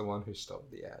Pitbull was the one who stole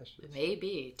the ashes.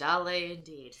 Maybe Dale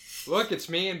indeed. Look, it's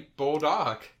me and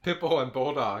Bulldog. Pitbull and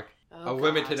Bulldog. Oh, A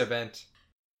limited God. event.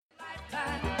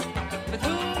 With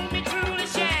whom you truly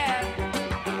share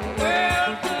a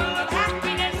world full of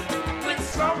happiness with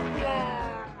someone.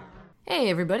 Hey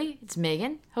everybody, it's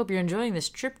Megan. Hope you're enjoying this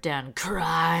trip down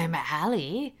Crime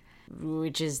Alley,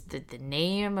 which is the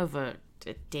name of a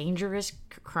dangerous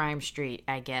crime street,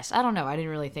 I guess. I don't know, I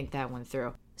didn't really think that one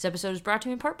through. This episode is brought to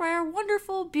you in part by our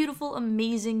wonderful, beautiful,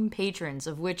 amazing patrons,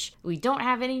 of which we don't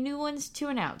have any new ones to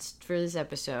announce for this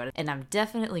episode. And I'm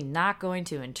definitely not going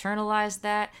to internalize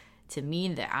that to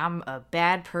mean that I'm a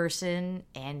bad person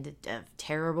and a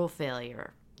terrible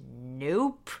failure.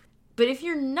 Nope. But if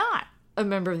you're not a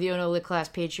member of the Ono Lit Class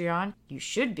Patreon, you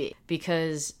should be.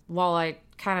 Because while I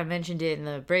kind of mentioned it in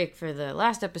the break for the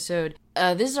last episode,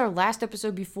 this is our last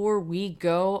episode before we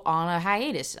go on a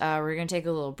hiatus. We're going to take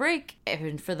a little break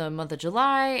for the month of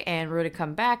July, and we're going to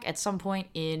come back at some point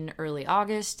in early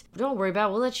August. Don't worry about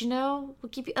it. We'll let you know.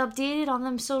 We'll keep you updated on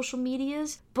them social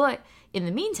medias. But in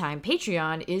the meantime,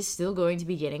 Patreon is still going to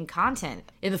be getting content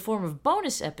in the form of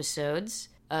bonus episodes,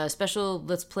 a special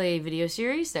Let's Play video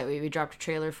series that we dropped a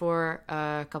trailer for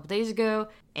a couple days ago,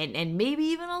 and maybe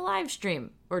even a live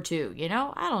stream or two, you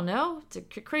know? I don't know. It's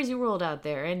a crazy world out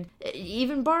there. And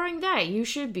even barring that, you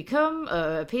should become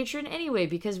a patron anyway,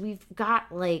 because we've got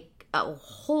like a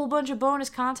whole bunch of bonus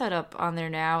content up on there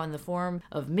now in the form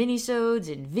of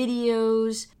minisodes and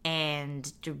videos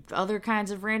and other kinds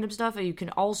of random stuff. And you can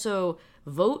also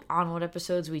vote on what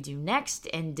episodes we do next,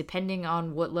 and depending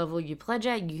on what level you pledge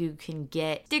at, you can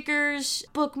get stickers,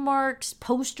 bookmarks,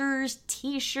 posters,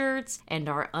 t-shirts, and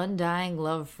our undying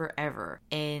love forever.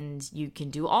 And you can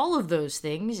do all of those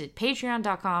things at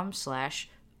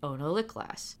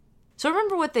patreon.com/onolitclass. So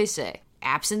remember what they say,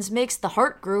 absence makes the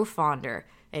heart grow fonder,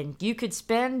 and you could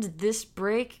spend this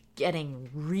break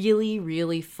getting really,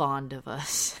 really fond of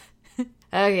us.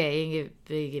 Okay, you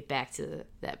can get back to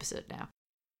the episode now.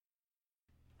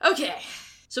 Okay,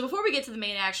 so before we get to the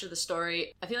main action of the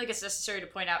story, I feel like it's necessary to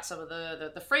point out some of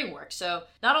the framework. So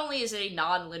not only is it a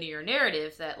non-linear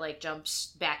narrative that like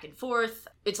jumps back and forth,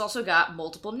 it's also got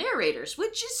multiple narrators,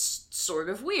 which is sort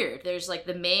of weird. There's like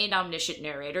the main omniscient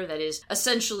narrator that is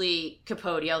essentially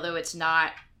Capote, although it's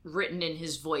not written in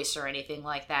his voice or anything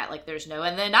like that. Like there's no,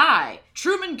 and then I,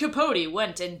 Truman Capote,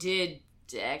 went and did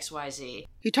XYZ.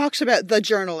 He talks about the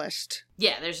journalist.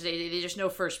 Yeah, there's no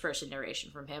first-person narration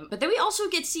from him. But then we also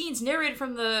get scenes narrated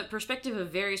from the perspective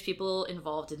of various people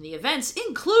involved in the events,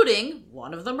 including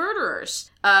one of the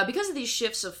murderers. Because of these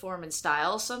shifts of form and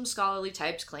style, some scholarly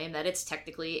types claim that it's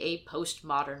technically a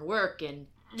postmodern work, and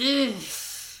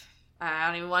I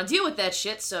don't even want to deal with that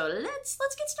shit, so let's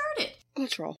get started.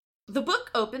 Let's roll. The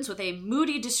book opens with a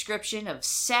moody description of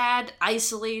sad,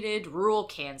 isolated, rural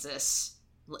Kansas.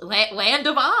 Land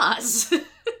of Oz.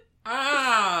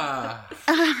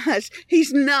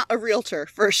 He's not a realtor,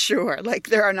 for sure. Like,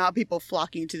 there are not people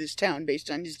flocking to this town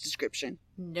based on his description.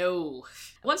 No.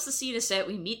 Once the scene is set,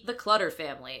 we meet the Clutter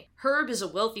family. Herb is a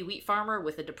wealthy wheat farmer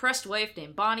with a depressed wife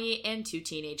named Bonnie and two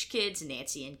teenage kids,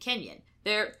 Nancy and Kenyon.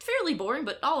 They're fairly boring,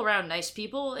 but all-around nice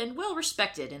people and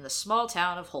well-respected in the small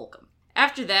town of Holcomb.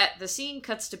 After that, the scene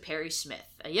cuts to Perry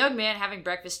Smith, a young man having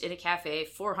breakfast in a cafe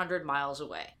 400 miles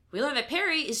away. We learn that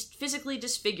Perry is physically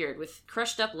disfigured with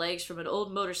crushed up legs from an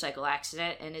old motorcycle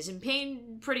accident and is in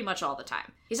pain pretty much all the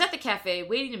time. He's at the cafe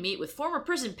waiting to meet with former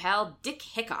prison pal Dick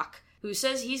Hickok, who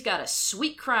says he's got a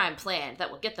sweet crime planned that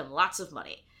will get them lots of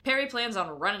money. Perry plans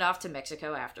on running off to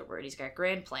Mexico afterward. He's got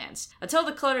grand plans. Until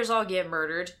the Clutters all get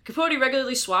murdered, Capote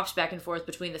regularly swaps back and forth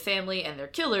between the family and their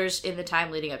killers in the time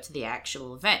leading up to the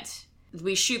actual event.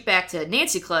 We shoot back to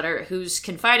Nancy Clutter, who's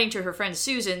confiding to her friend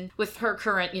Susan with her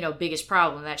current, biggest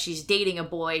problem, that she's dating a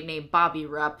boy named Bobby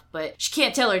Rupp, but she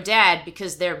can't tell her dad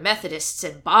because they're Methodists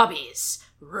and Bobby's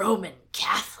Roman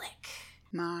Catholic.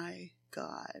 My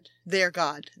God. Their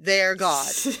God. Their God.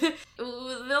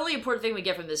 The only important thing we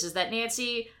get from this is that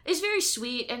Nancy is very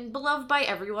sweet and beloved by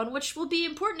everyone, which will be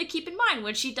important to keep in mind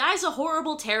when she dies a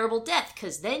horrible, terrible death,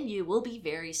 because then you will be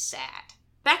very sad.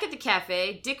 Back at the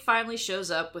cafe, Dick finally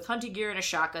shows up with hunting gear and a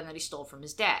shotgun that he stole from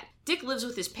his dad. Dick lives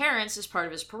with his parents as part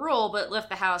of his parole, but left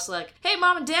the house like, hey,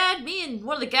 Mom and Dad, me and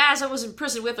one of the guys I was in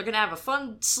prison with are gonna have a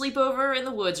fun sleepover in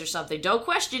the woods or something. Don't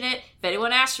question it. If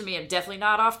anyone asks for me, I'm definitely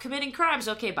not off committing crimes.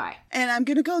 Okay, bye. And I'm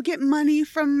gonna go get money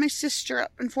from my sister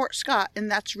up in Fort Scott,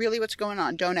 and that's really what's going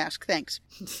on. Don't ask. Thanks.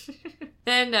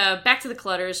 Then back to the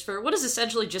Clutters for what is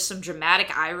essentially just some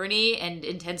dramatic irony and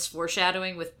intense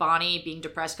foreshadowing with Bonnie being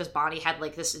depressed because Bonnie had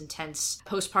like this intense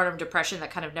postpartum depression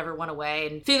that kind of never went away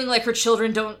and feeling like her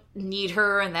children don't need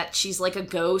her and that she's like a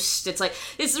ghost. It's like,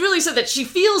 it's really said that she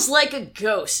feels like a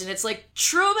ghost and it's like,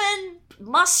 Truman,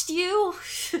 must you?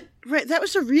 Right, that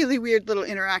was a really weird little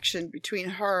interaction between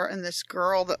her and this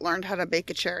girl that learned how to bake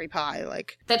a cherry pie,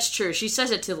 like. That's true, she says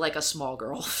it to like a small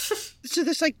girl. So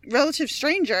this like relative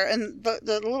stranger, and the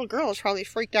little girl is probably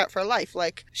freaked out for life,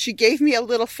 like, she gave me a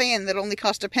little fan that only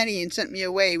cost a penny and sent me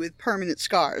away with permanent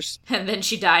scars. And then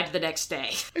she died the next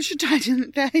day. She died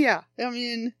in that, yeah. I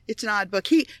mean, it's an odd book.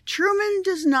 Truman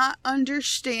does not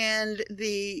understand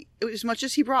as much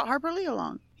as he brought Harper Lee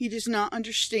along, he does not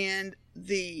understand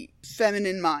the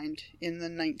feminine mind in the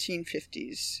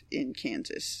 1950s in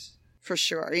Kansas, for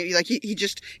sure. Like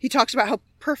he talks about how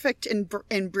perfect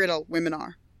and brittle women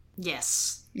are.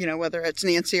 Yes. You know, whether it's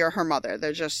Nancy or her mother,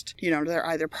 they're just, they're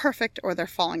either perfect or they're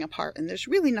falling apart, and there's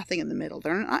really nothing in the middle.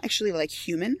 They're not actually like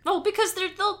human. Oh, because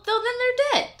then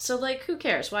they're dead. So like, who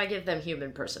cares? Why give them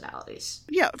human personalities?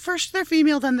 Yeah, first they're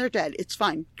female, then they're dead. It's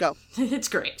fine. Go. It's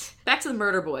great. Back to the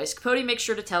murder boys. Capote makes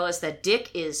sure to tell us that Dick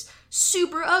is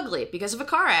super ugly because of a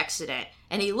car accident,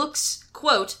 and he looks,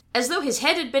 quote, as though his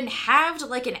head had been halved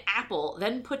like an apple,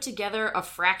 then put together a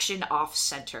fraction off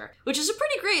center, which is a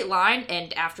pretty great line,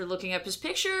 and after looking up his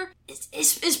picture,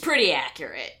 is pretty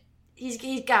accurate. He's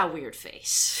got a weird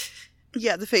face.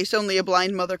 Yeah, the face only a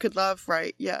blind mother could love,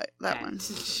 right? Yeah, that one.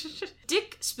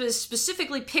 Dick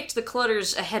specifically picked the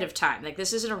Clutters ahead of time. Like,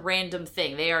 this isn't a random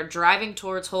thing. They are driving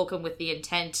towards Holcomb with the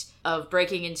intent of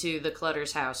breaking into the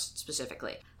Clutters' house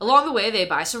specifically. Along the way, they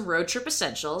buy some road trip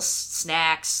essentials: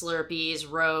 snacks,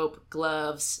 Slurpees, rope,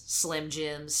 gloves, Slim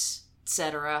Jims,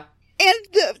 etc. And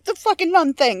the fucking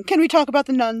nun thing. Can we talk about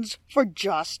the nuns for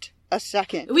just a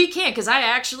second? We can't, because I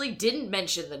actually didn't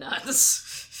mention the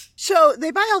nuns. So they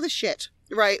buy all this shit,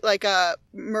 right? Like a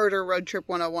murder road trip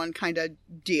 101 kind of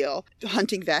deal.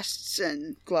 Hunting vests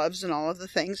and gloves and all of the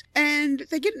things. And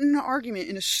they get in an argument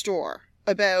in a store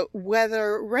about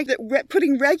whether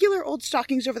putting regular old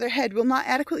stockings over their head will not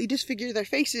adequately disfigure their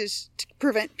faces to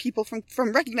prevent people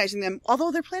from recognizing them,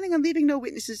 although they're planning on leaving no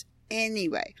witnesses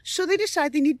anyway. So they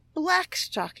decide they need black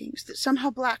stockings, that somehow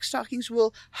black stockings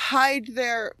will hide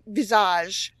their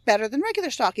visage better than regular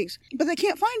stockings. But they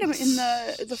can't find them in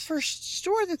the first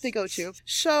store that they go to.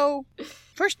 So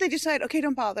first they decide, okay,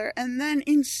 don't bother. And then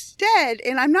instead,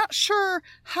 and I'm not sure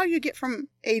how you get from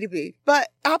A to B, but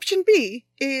option B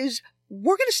is,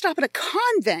 we're going to stop at a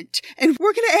convent and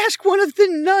we're going to ask one of the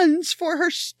nuns for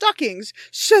her stockings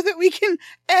so that we can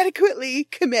adequately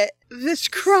commit this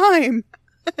crime.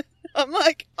 I'm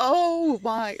like, oh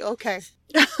my, okay.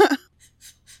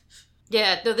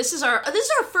 Yeah, no, this is our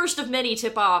first of many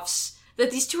tip-offs that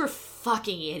these two are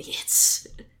fucking idiots.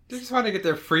 They just wanted to get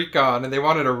their freak on, and they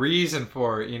wanted a reason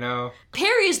for it,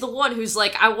 Perry is the one who's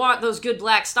like, I want those good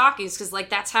black stockings, because like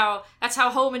that's how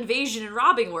home invasion and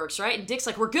robbing works, right? And Dick's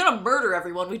like, we're gonna murder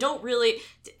everyone. We don't really.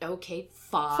 Okay,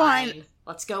 fine.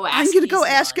 Let's go ask. I'm gonna go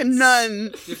ask a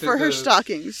nun for her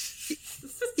stockings,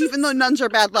 even though nuns are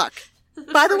bad luck.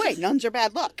 By the way, nuns are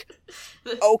bad luck.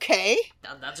 Okay.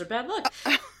 Nuns are bad luck.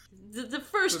 The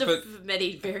first of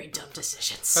many very dumb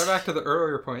decisions. But back to the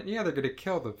earlier point, yeah, they're going to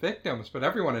kill the victims, but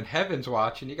everyone in heaven's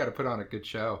watching. You got to put on a good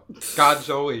show. God's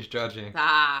always judging.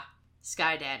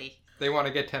 Sky Daddy. They want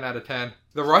to get 10 out of 10.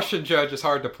 The Russian judge is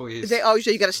hard to please. They always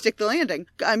say you got to stick the landing.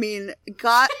 I mean,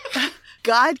 God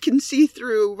can see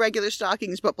through regular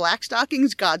stockings, but black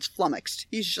stockings, God's flummoxed.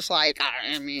 He's just like,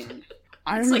 I mean...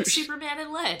 It's like Superman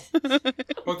in lead.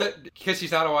 Well, because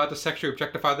he's not allowed to sexually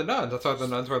objectify the nuns. That's why the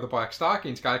nuns wear the black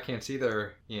stockings. God can't see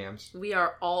their yams. We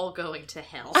are all going to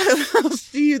hell. I'll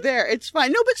see you there. It's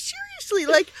fine. No, but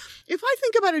seriously, like, if I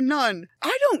think about a nun,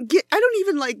 I don't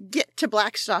even get to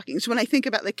black stockings when I think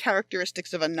about the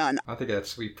characteristics of a nun. I think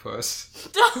that's sweet puss.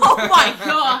 Oh my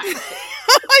god!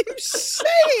 I'm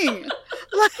saying,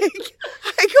 like,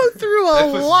 I go through a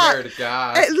lot. Swear to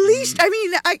God. At least, I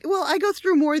mean, I go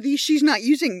through more of these. She's not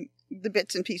using the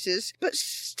bits and pieces, but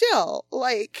still,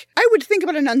 like, I would think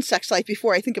about an unsexed life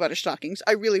before I think about her stockings.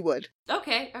 I really would.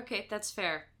 Okay, that's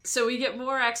fair. So we get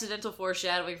more accidental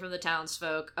foreshadowing from the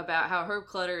townsfolk about how Herb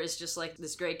Clutter is just like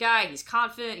this great guy. He's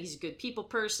confident, he's a good people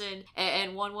person,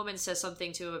 and one woman says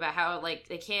something to him about how, like,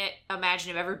 they can't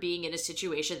imagine him ever being in a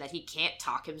situation that he can't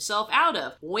talk himself out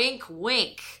of. Wink,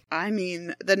 wink. I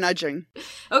mean, the nudging.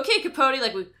 Okay, Capote,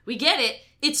 like, we get it.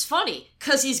 It's funny,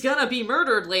 because he's gonna be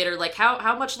murdered later. Like,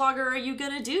 how much longer are you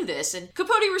gonna do this? And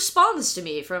Capote responds to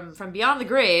me from beyond the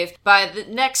grave by the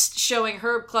next showing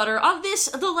Herb Clutter on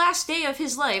the last day of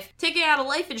his life, taking out a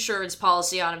life insurance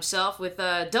policy on himself with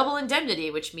a double indemnity,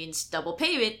 which means double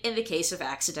payment in the case of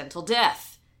accidental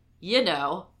death. You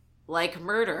know, like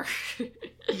murder.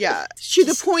 Yeah, to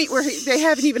the point where they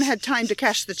haven't even had time to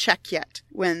cash the check yet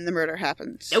when the murder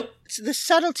happens. Nope. It's the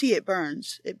subtlety, it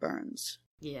burns. It burns.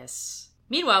 Yes.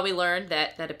 Meanwhile, we learned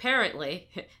that apparently,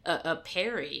 I'm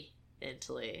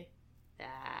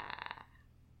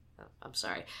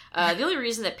sorry. The only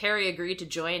reason that Perry agreed to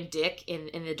join Dick in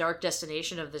the dark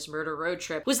destination of this murder road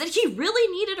trip was that he really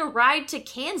needed a ride to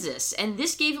Kansas, and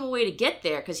this gave him a way to get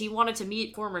there because he wanted to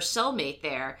meet former cellmate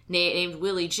there named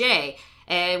Willie J.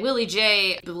 And Willie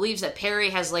J believes that Perry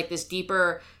has like this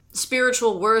deeper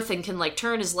spiritual worth and can like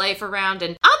turn his life around,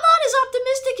 and I'm not as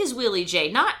optimistic as Willie J,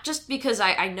 not just because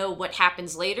I know what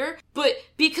happens later, but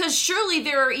because surely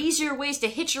there are easier ways to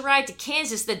hitch a ride to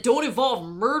Kansas that don't involve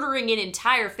murdering an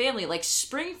entire family, like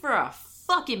spring for a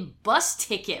fucking bus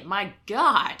ticket, my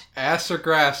god. Ass or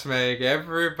grass, Meg,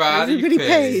 everybody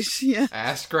pays. Yeah.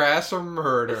 Ass, grass, or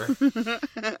murder.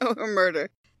 Or murder.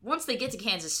 Once they get to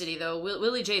Kansas City, though,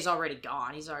 Willie J's already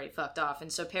gone. He's already fucked off.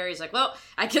 And so Perry's like, well,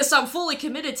 I guess I'm fully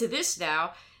committed to this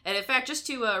now. And in fact, just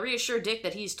to reassure Dick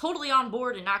that he's totally on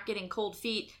board and not getting cold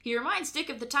feet, he reminds Dick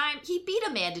of the time he beat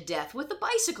a man to death with a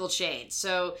bicycle chain.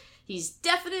 So he's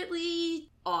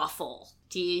definitely awful.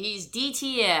 He's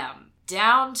DTM.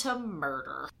 Down to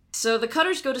murder. So the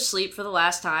Cutters go to sleep for the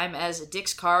last time as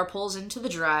Dick's car pulls into the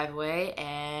driveway,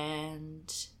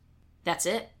 and that's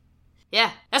it.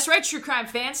 Yeah, that's right, true crime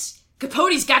fans.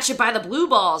 Capote's got you by the blue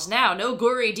balls now. No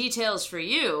gory details for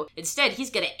you. Instead, he's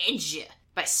gonna edge you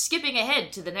by skipping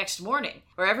ahead to the next morning,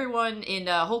 where everyone in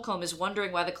Holcomb is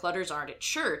wondering why the Clutters aren't at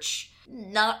church,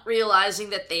 not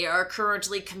realizing that they are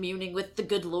currently communing with the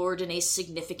good Lord in a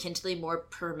significantly more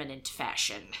permanent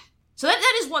fashion. So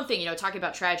that is one thing, talking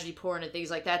about tragedy porn and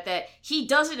things like that he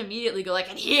doesn't immediately go like,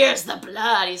 and here's the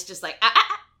blood. He's just like,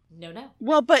 no.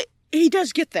 Well, but he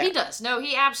does get there. He does. No,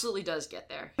 he absolutely does get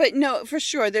there. But no, for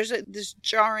sure, there's this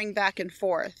jarring back and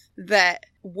forth that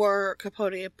were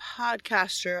Capote a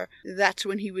podcaster, that's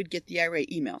when he would get the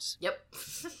irate emails. Yep.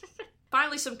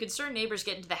 Finally, some concerned neighbors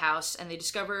get into the house, and they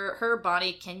discover Herb,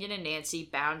 Bonnie, Kenyon, and Nancy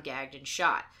bound, gagged, and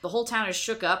shot. The whole town is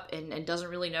shook up and doesn't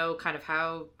really know kind of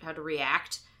how to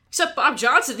react. Except Bob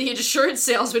Johnson, the insurance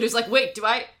salesman, who's like, wait, do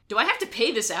I have to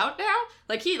pay this out now?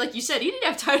 Like you said, he didn't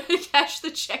have time to cash the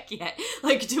check yet.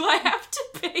 Like, do I have to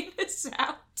pay this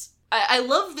out? I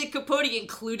love that Capote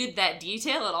included that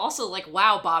detail, and also like,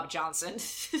 wow, Bob Johnson.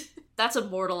 That's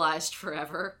immortalized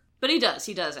forever. But he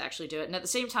does actually do it. And at the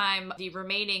same time, the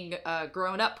remaining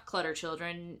grown-up Clutter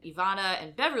children, Ivana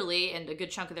and Beverly, and a good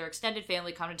chunk of their extended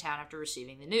family come to town after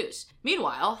receiving the news.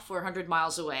 Meanwhile, 400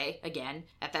 miles away, again,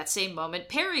 at that same moment,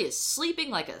 Perry is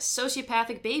sleeping like a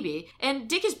sociopathic baby, and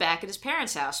Dick is back at his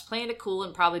parents' house, playing it cool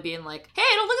and probably being like, hey,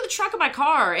 don't look at the trunk of my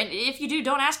car, and if you do,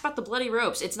 don't ask about the bloody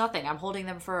ropes. It's nothing. I'm holding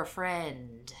them for a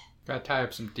friend. Gotta tie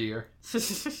up some deer.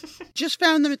 Just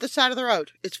found them at the side of the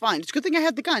road. It's fine. It's a good thing I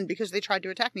had the gun because they tried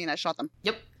to attack me and I shot them.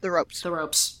 Yep. The ropes. The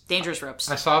ropes. Dangerous ropes.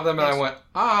 I saw them and I went,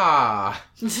 ah.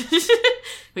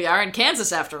 We are in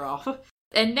Kansas after all.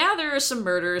 And now there are some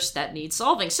murders that need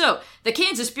solving. So, the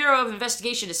Kansas Bureau of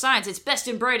Investigation assigns its best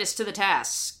and brightest to the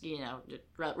task,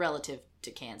 relative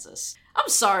to Kansas. I'm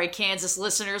sorry, Kansas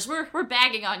listeners. We're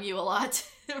bagging on you a lot.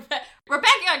 We're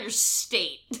bagging on your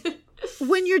state.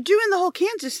 When you're doing the whole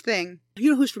Kansas thing,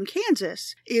 you know who's from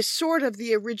Kansas is sort of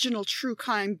the original true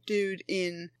crime dude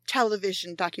in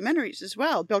television documentaries as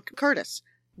well, Bill Curtis.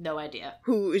 No idea.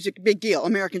 Who is a big deal,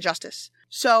 American Justice.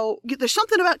 So there's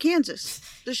something about Kansas.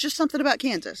 There's just something about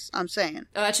Kansas, I'm saying.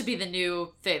 Oh, that should be the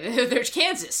new thing. There's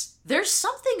Kansas. There's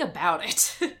something about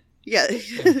it. Yeah.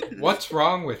 What's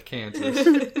wrong with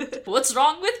Kansas? What's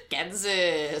wrong with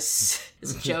Kansas?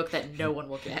 It's a joke that no one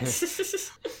will get.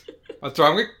 What's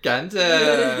wrong with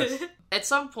Kansas? At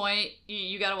some point,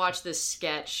 you gotta watch this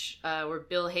sketch where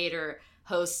Bill Hader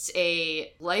hosts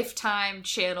a Lifetime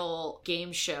channel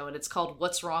game show, and it's called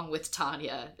What's Wrong with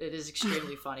Tanya. It is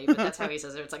extremely funny, but that's how he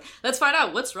says it. It's like, let's find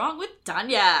out what's wrong with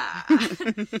Tanya.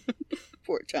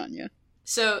 Poor Tanya.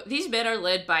 So these men are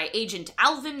led by Agent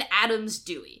Alvin Adams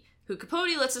Dewey, who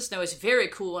Capote lets us know is very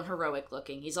cool and heroic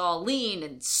looking. He's all lean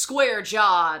and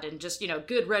square-jawed and just,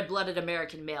 good red-blooded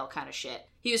American male kind of shit.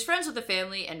 He is friends with the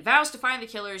family and vows to find the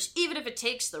killers even if it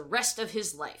takes the rest of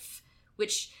his life.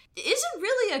 Which isn't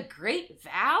really a great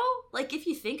vow, if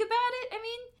you think about it. I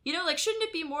mean, shouldn't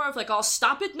it be more of I'll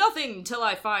stop at nothing till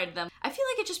I find them? I feel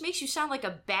like it just makes you sound like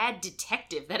a bad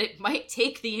detective, that it might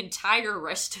take the entire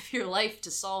rest of your life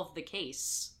to solve the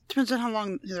case. Depends on how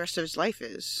long the rest of his life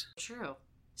is. True.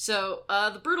 So,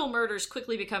 the brutal murders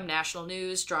quickly become national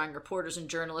news, drawing reporters and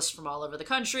journalists from all over the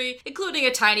country, including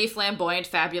a tiny, flamboyant,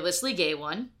 fabulously gay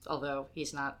one, although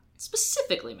he's not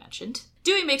specifically mentioned.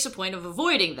 Dewey makes a point of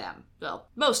avoiding them. Well,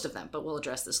 most of them, but we'll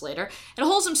address this later, and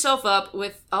holds himself up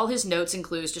with all his notes and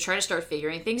clues to try to start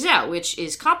figuring things out, which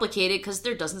is complicated because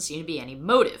there doesn't seem to be any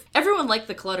motive. Everyone liked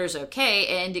the clutters okay,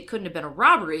 and it couldn't have been a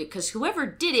robbery because whoever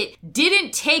did it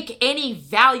didn't take any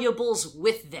valuables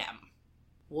with them.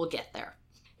 We'll get there.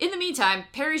 In the meantime,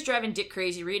 Perry's driving Dick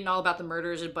crazy, reading all about the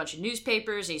murders in a bunch of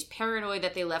newspapers, and he's paranoid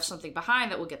that they left something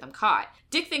behind that will get them caught.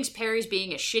 Dick thinks Perry's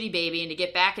being a shitty baby, and to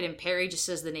get back at him, Perry just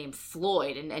says the name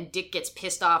Floyd, and Dick gets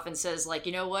pissed off and says,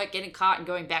 you know what, getting caught and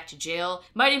going back to jail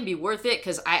might even be worth it,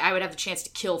 because I would have the chance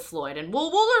to kill Floyd, and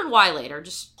we'll learn why later.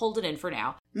 Just hold it in for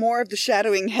now. More of the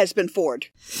shadowing has been forward.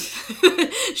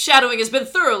 Shadowing has been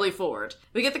thoroughly forward.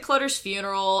 We get the Clutter's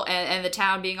funeral and the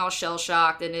town being all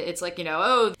shell-shocked, and it's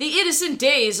the innocent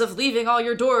days of leaving all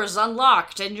your doors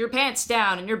unlocked and your pants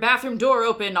down and your bathroom door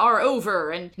open are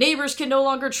over, and neighbors can no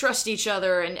longer trust each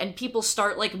other, and people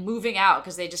start, moving out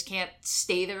because they just can't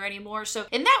stay there anymore. So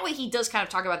in that way, he does kind of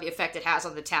talk about the effect it has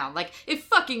on the town. It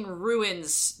fucking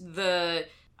ruins the...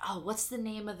 Oh, what's the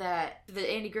name of that? The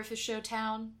Andy Griffith Show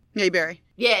town? Mayberry.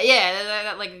 Yeah,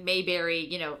 that Mayberry,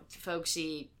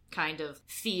 folksy kind of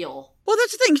feel. Well,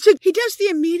 that's the thing. So he does the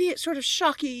immediate sort of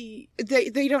shocky,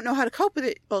 they don't know how to cope with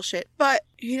it bullshit, but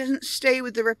he doesn't stay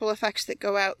with the ripple effects that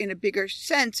go out in a bigger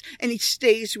sense, and he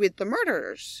stays with the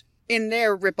murderers in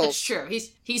their ripples. That's true.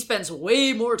 He spends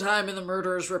way more time in the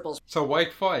murderers' ripples. So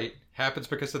White Flight happens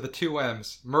because of the two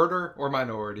M's, murder or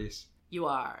minorities. You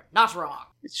are not wrong.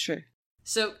 It's true.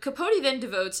 So Capote then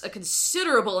devotes a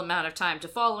considerable amount of time to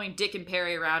following Dick and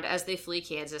Perry around as they flee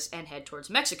Kansas and head towards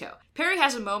Mexico. Perry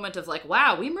has a moment of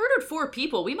wow, we murdered 4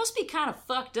 people. We must be kind of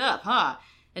fucked up, huh?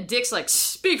 And Dick's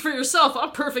speak for yourself,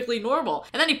 I'm perfectly normal.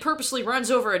 And then he purposely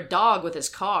runs over a dog with his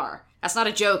car. That's not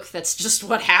a joke, that's just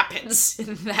what happens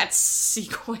in that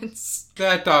sequence.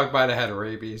 That dog might have had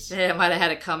rabies. Yeah, might have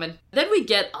had it coming. Then we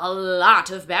get a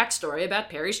lot of backstory about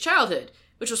Perry's childhood,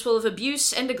 which was full of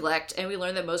abuse and neglect, and we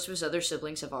learn that most of his other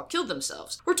siblings have all killed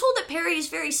themselves. We're told that Perry is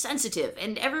very sensitive,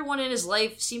 and everyone in his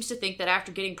life seems to think that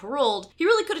after getting paroled, he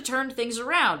really could have turned things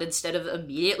around instead of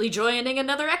immediately joining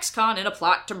another ex-con in a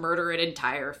plot to murder an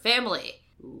entire family.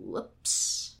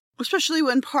 Whoops. Especially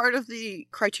when part of the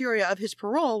criteria of his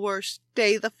parole were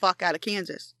stay the fuck out of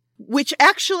Kansas. Which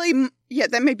actually,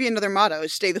 that may be another motto,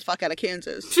 is stay the fuck out of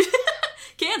Kansas.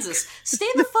 Kansas, stay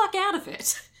the fuck out of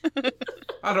it.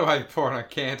 I don't know how you pour it on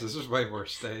Kansas. There's way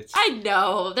worse states. I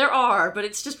know, there are, but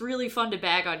it's just really fun to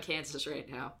bag on Kansas right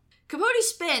now. Capote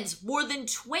spends more than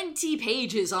 20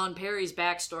 pages on Perry's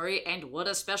backstory, and what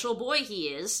a special boy he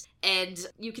is. And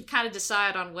you can kind of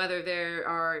decide on whether there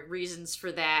are reasons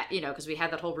for that, because we had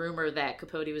that whole rumor that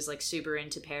Capote was, super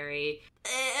into Perry.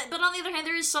 But on the other hand,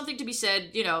 there is something to be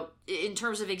said, in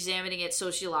terms of examining it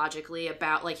sociologically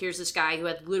about, here's this guy who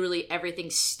had literally everything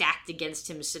stacked against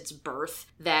him since birth,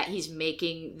 that he's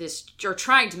making this, or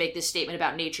trying to make this statement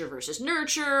about nature versus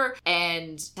nurture,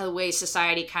 and the way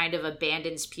society kind of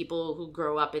abandons people who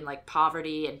grow up in,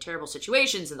 poverty and terrible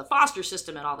situations in the foster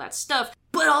system and all that stuff.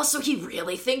 But also, he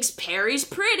really thinks Perry's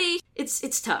pretty.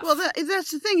 It's tough. Well,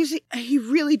 that's the thing, is he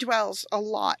really dwells a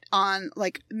lot on,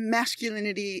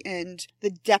 masculinity and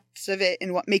the depths of it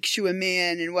and what makes you a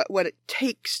man and what it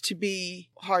takes to be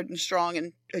hard and strong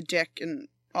and a dick and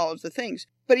all of the things.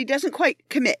 But he doesn't quite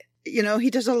commit. He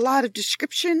does a lot of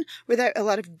description without a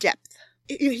lot of depth.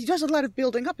 He does a lot of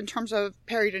building up in terms of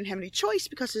Perry didn't have any choice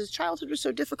because his childhood was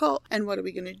so difficult, and what are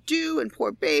we going to do, and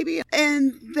poor baby.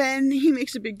 And then he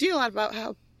makes a big deal out about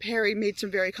how Perry made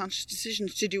some very conscious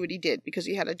decisions to do what he did because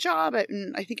he had a job at,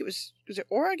 and I think was it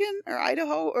Oregon or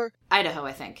Idaho or... Idaho,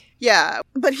 I think. Yeah,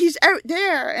 but he's out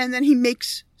there, and then he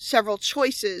makes several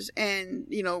choices, and,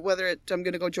 whether it's I'm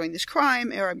going to go join this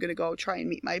crime, or I'm going to go try and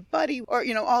meet my buddy, or,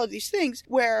 all of these things,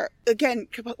 where, again,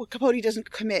 Capote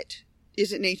doesn't commit.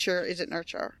 Is it nature? Is it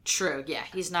nurture? True, yeah.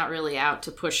 He's not really out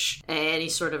to push any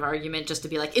sort of argument just to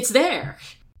be it's there.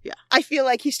 Yeah. I feel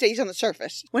like he stays on the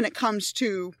surface when it comes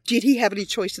to, did he have any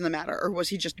choice in the matter, or was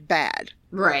he just bad?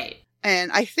 Right.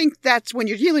 And I think that's when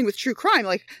you're dealing with true crime,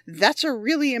 like, that's a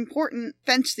really important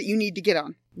fence that you need to get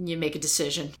on. You make a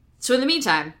decision. So in the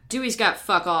meantime, Dewey's got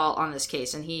fuck all on this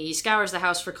case, and he scours the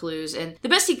house for clues, and the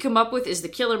best he can come up with is the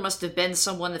killer must have been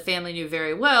someone the family knew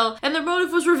very well, and their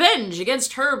motive was revenge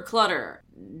against Herb Clutter.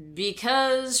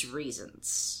 Because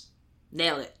reasons.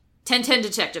 Nailed it. 10-10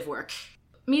 detective work.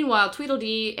 Meanwhile,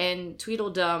 Tweedledee and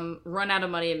Tweedledum run out of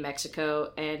money in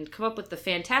Mexico and come up with the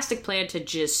fantastic plan to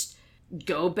just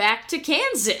go back to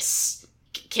Kansas.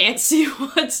 Can't see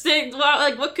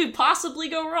what could possibly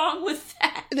go wrong with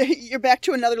that. You're back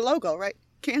to another logo, right?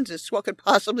 Kansas, what could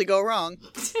possibly go wrong?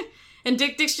 And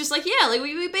Dick's just like, yeah, like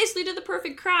we basically did the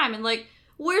perfect crime, and like,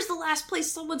 where's the last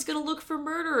place someone's gonna look for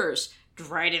murderers?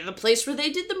 Right in the place where they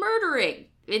did the murdering.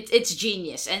 It's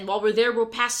genius, and while we're there, we'll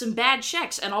pass some bad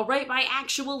checks, and I'll write my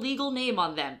actual legal name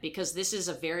on them, because this is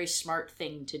a very smart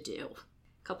thing to do.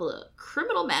 A couple of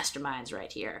criminal masterminds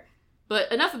right here.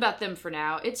 But enough about them for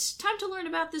now. It's time to learn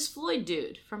about this Floyd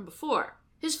dude from before.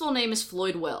 His full name is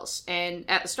Floyd Wells, and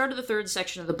at the start of the third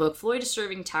section of the book, Floyd is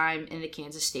serving time in the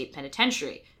Kansas State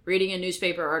Penitentiary, reading a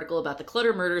newspaper article about the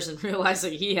Clutter murders and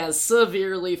realizing he has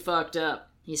severely fucked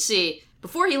up. You see,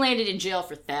 before he landed in jail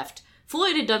for theft,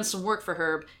 Floyd had done some work for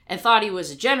Herb and thought he was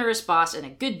a generous boss and a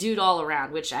good dude all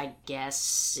around, which I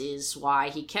guess is why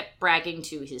he kept bragging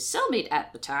to his cellmate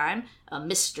at the time,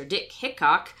 Mr. Dick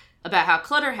Hickok, about how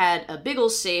Clutter had a big ol'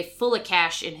 safe full of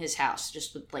cash in his house,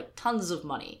 just with, like, tons of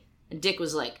money. And Dick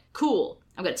was like, cool,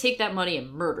 I'm gonna take that money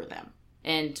and murder them.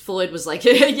 And Floyd was like,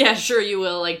 yeah, sure you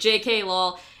will, like, JK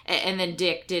lol. And then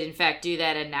Dick did in fact do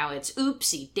that, and now it's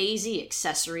oopsie daisy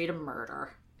accessory to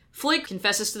murder. Floyd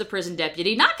confesses to the prison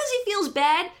deputy, not because he feels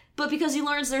bad, but because he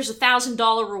learns there's a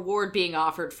 $1,000 reward being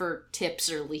offered for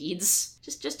tips or leads.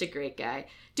 Just a great guy.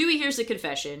 Dewey hears the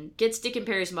confession, gets Dick and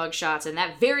Perry's mugshots, and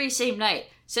that very same night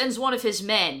sends one of his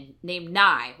men, named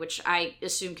Nye, which I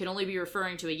assume can only be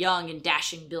referring to a young and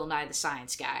dashing Bill Nye the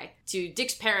Science Guy, to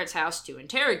Dick's parents' house to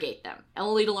interrogate them,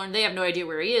 only to learn they have no idea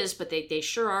where he is, but they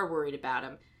sure are worried about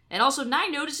him. And also, Nye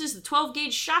notices the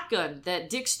 12-gauge shotgun that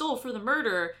Dick stole for the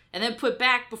murder and then put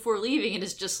back before leaving and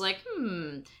is just like,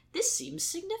 this seems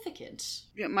significant.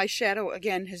 Yeah, my shadow,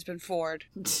 again, has been forward.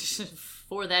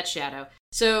 For that shadow.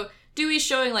 So, Dewey's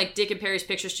showing, like, Dick and Perry's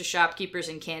pictures to shopkeepers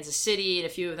in Kansas City, and a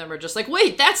few of them are just like,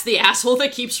 wait, that's the asshole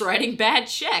that keeps writing bad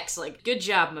checks. Like, good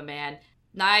job, my man.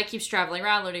 Nye keeps traveling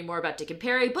around learning more about Dick and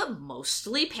Perry, but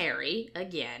mostly Perry,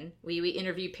 again. We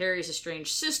interview Perry's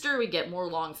estranged sister, we get more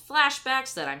long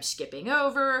flashbacks that I'm skipping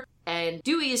over, and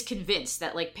Dewey is convinced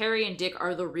that, like, Perry and Dick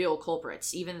are the real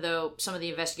culprits, even though some of the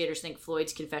investigators think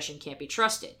Floyd's confession can't be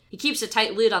trusted. He keeps a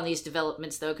tight lid on these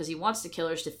developments, though, because he wants the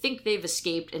killers to think they've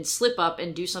escaped and slip up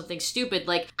and do something stupid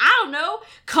like, I don't know,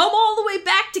 come all the way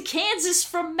back to Kansas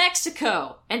from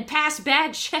Mexico and pass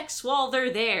bad checks while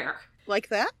they're there. Like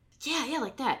that? Yeah,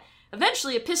 like that.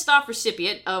 Eventually, a pissed-off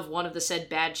recipient of one of the said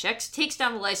bad checks takes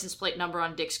down the license plate number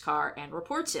on Dick's car and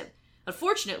reports him.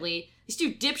 Unfortunately, these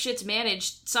two dipshits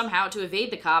managed somehow to evade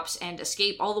the cops and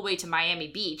escape all the way to Miami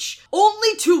Beach,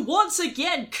 only to once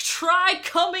again try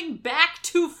coming back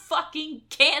to fucking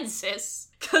Kansas.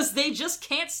 Because they just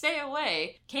can't stay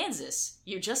away. Kansas,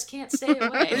 you just can't stay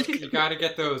away. You gotta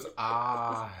get those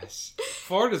ahs.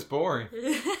 Florida's boring.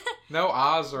 No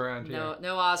ahs around here.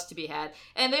 No ahs to be had.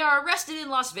 And they are arrested in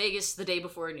Las Vegas the day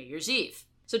before New Year's Eve.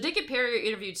 So Dick and Perry are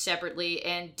interviewed separately,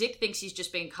 and Dick thinks he's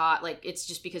just being caught, like, it's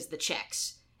just because of the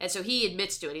checks. And so he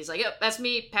admits to it. He's like, yep, that's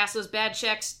me, pass those bad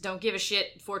checks, don't give a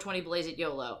shit, 420 blaze it,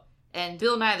 YOLO. And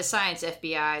Bill Nye the Science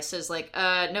FBI says, like,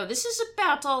 no, this is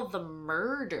about all the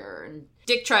murder. And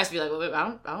Dick tries to be like,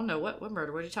 well, I don't know, what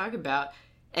murder, what are you talking about?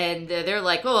 And they're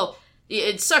like, well,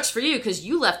 it sucks for you because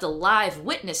you left a live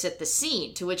witness at the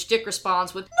scene. To which Dick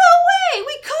responds with, no way,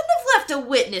 we couldn't have left a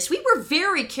witness. We were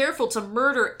very careful to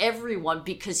murder everyone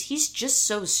because he's just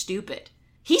so stupid.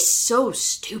 He's so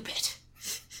stupid.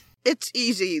 It's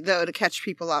easy, though, to catch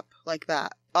people up like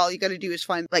that. All you gotta do is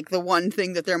find, like, the one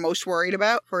thing that they're most worried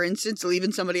about. For instance,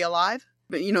 leaving somebody alive.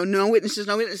 But, you know, no witnesses.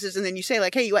 And then you say,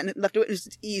 like, hey, you went and left a witness.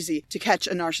 It's easy to catch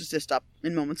a narcissist up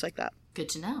in moments like that. Good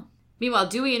to know. Meanwhile,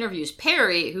 Dewey interviews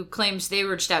Perry, who claims they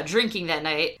were just out drinking that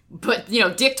night. But, you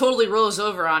know, Dick totally rolls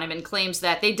over on him and claims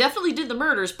that they definitely did the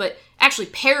murders, but actually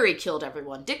Perry killed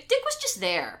everyone. Dick was just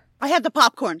there. I had the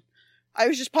popcorn. I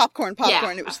was just popcorn.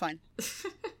 Yeah. It was fine.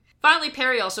 Finally,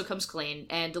 Perry also comes clean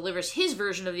and delivers his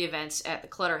version of the events at the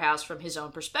Clutter house from his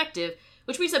own perspective,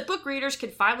 which means that book readers can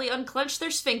finally unclench their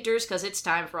sphincters because it's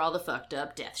time for all the fucked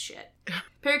up death shit.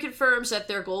 Perry confirms that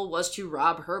their goal was to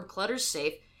rob Herb Clutter's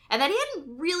safe, and that he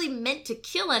hadn't really meant to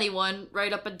kill anyone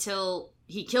right up until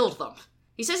he killed them.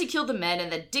 He says he killed the men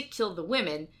and that Dick killed the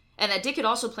women, and that Dick had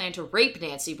also planned to rape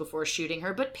Nancy before shooting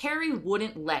her, but Perry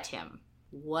wouldn't let him.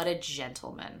 What a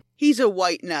gentleman. He's a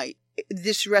white knight.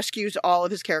 This rescues all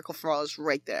of his character flaws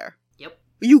right there. Yep.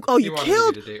 You He killed...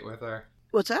 wanted to get a date with her.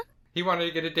 What's that? He wanted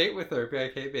to get a date with her. Be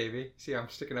like, hey, baby, see, I'm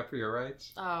sticking up for your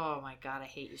rights. Oh my god, I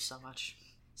hate you so much.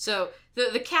 So,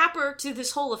 the capper to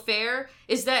this whole affair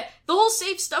is that the whole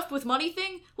save stuff with money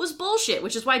thing was bullshit,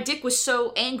 which is why Dick was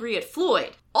so angry at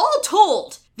Floyd. All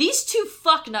told, these two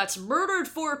fucknuts murdered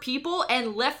 4 people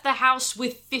and left the house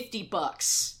with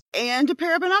 $50. And a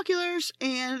pair of binoculars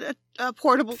and a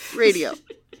portable radio. But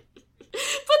they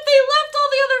left all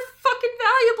the other fucking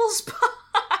valuables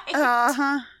behind.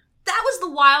 Uh-huh. That was the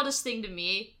wildest thing to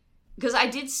me. Because I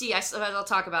did see, as I'll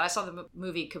talk about, I saw the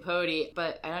movie Capote,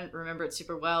 but I don't remember it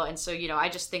super well. And so, I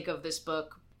just think of this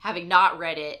book, having not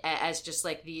read it, as just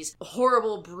like these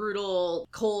horrible, brutal,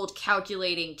 cold,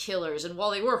 calculating killers. And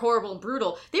while they were horrible and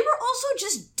brutal, they were also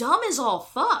just dumb as all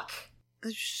fuck.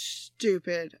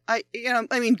 Stupid.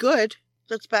 Good.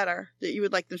 That's better. That you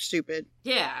would like them stupid.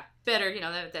 Yeah, better,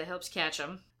 that helps catch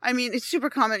them. I mean, it's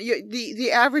super common.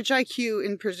 The average IQ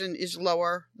in prison is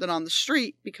lower than on the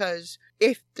street because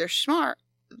if they're smart,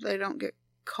 they don't get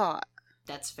caught.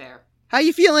 That's fair. How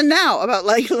you feeling now about,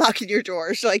 locking your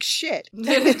doors? Shit.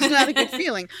 It's not a good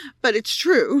feeling, but it's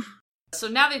true. So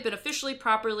now they've been officially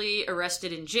properly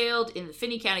arrested and jailed in the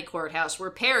Finney County Courthouse, where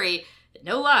Perry,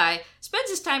 no lie, spends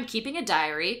his time keeping a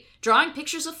diary, drawing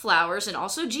pictures of flowers and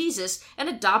also Jesus, and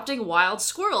adopting wild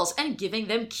squirrels and giving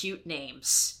them cute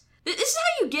names. This is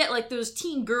how you get, those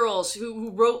teen girls who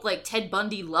wrote, Ted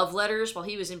Bundy love letters while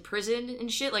he was in prison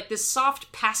and shit. This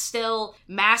soft pastel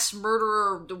mass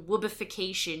murderer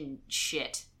woobification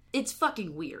shit. It's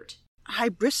fucking weird.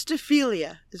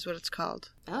 Hybristophilia is what it's called.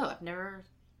 Oh, I've never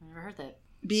heard that.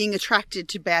 Being attracted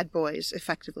to bad boys,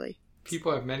 effectively.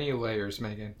 People have many layers,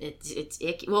 Megan. It's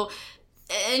icky. Well,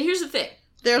 and here's the thing.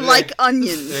 They're like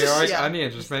onions. They are like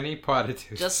onions with many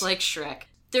platitudes. Just like Shrek.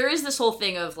 There is this whole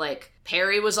thing of,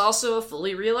 Perry was also a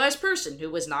fully realized person who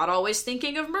was not always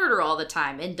thinking of murder all the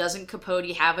time, and doesn't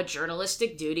Capote have a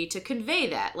journalistic duty to convey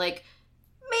that?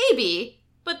 Maybe,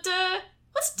 but,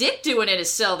 what's Dick doing in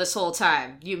his cell this whole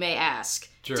time, you may ask?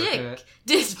 Jerking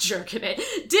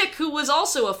it. Dick, who was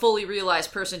also a fully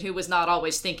realized person who was not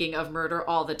always thinking of murder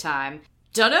all the time.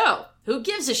 Dunno. Who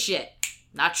gives a shit?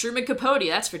 Not Truman Capote,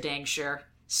 that's for dang sure.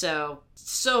 So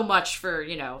much for,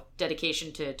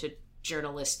 dedication to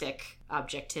journalistic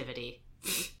objectivity.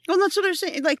 Well, that's what I was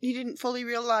saying. He didn't fully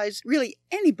realize really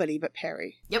anybody but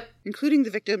Perry. Yep. Including the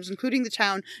victims, including the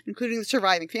town, including the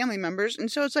surviving family members.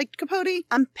 And so it's Capote,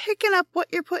 I'm picking up what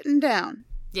you're putting down.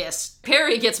 Yes,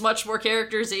 Perry gets much more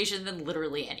characterization than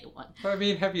literally anyone. I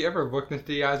mean, have you ever looked into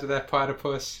the eyes of that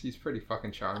platypus? He's pretty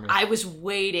fucking charming. I was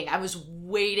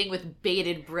waiting with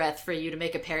bated breath for you to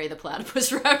make a Perry the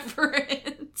Platypus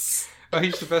reference. Oh,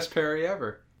 he's the best Perry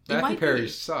ever. Matthew Perry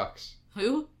sucks.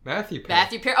 Who? Matthew Perry.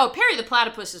 Matthew Perry. Oh, Perry the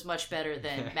Platypus is much better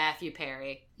than Matthew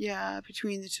Perry. Yeah,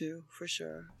 between the two, for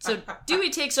sure. So Dewey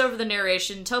takes over the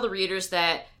narration, tell the readers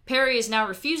that Perry is now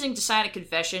refusing to sign a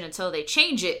confession until they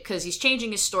change it, because he's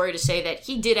changing his story to say that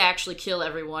he did actually kill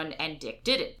everyone and Dick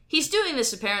didn't. He's doing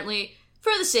this, apparently,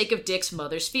 for the sake of Dick's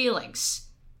mother's feelings.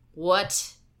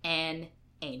 What an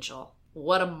angel.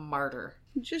 What a martyr.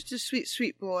 Just a sweet,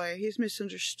 sweet boy. He's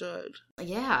misunderstood.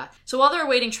 Yeah. So while they're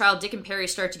awaiting trial, Dick and Perry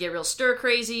start to get real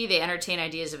stir-crazy. They entertain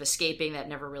ideas of escaping that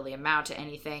never really amount to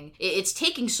anything. It's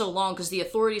taking so long because the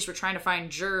authorities were trying to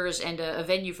find jurors and a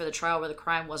venue for the trial where the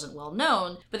crime wasn't well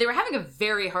known, but they were having a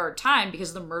very hard time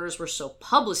because the murders were so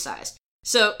publicized.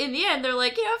 So in the end, they're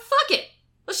like, fuck it.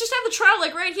 Let's just have the trial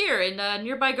right here in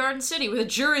nearby Garden City with a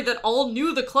jury that all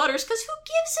knew the Clutters, because who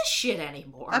gives a shit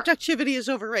anymore? Objectivity is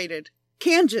overrated.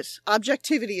 Kansas,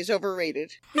 objectivity is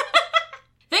overrated.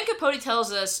 Then Capote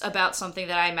tells us about something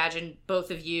that I imagine both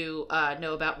of you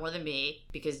know about more than me,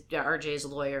 because RJ is a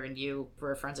lawyer and you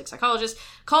were a forensic psychologist,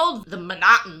 called the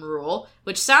Monoton Rule,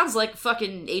 which sounds like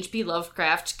fucking H.P.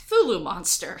 Lovecraft Cthulhu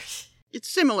monster. It's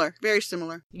similar, very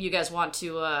similar. You guys want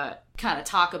to kind of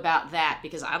talk about that,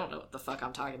 because I don't know what the fuck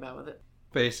I'm talking about with it.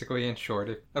 Basically, in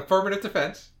short, affirmative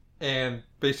defense. And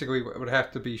basically what would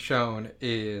have to be shown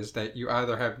is that you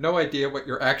either have no idea what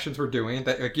your actions were doing,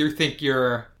 that you think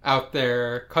you're out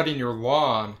there cutting your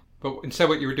lawn, but instead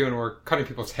what you were doing were cutting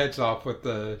people's heads off with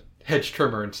the hedge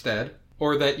trimmer instead,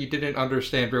 or that you didn't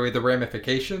understand really the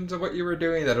ramifications of what you were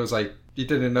doing, that it was you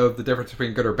didn't know the difference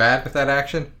between good or bad with that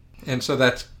action. And so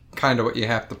that's kind of what you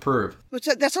have to prove.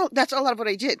 That's a lot of what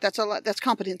I did. That's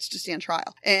competence to stand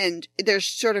trial. And there's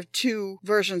sort of two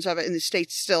versions of it in the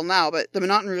States still now, but the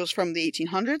Monoton Rule is from the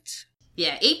 1800s.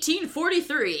 Yeah,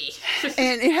 1843.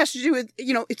 And it has to do with,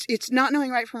 it's not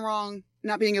knowing right from wrong.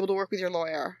 not being able to work with your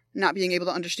lawyer, not being able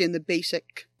to understand the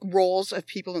basic roles of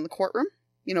people in the courtroom.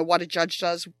 You know, what a judge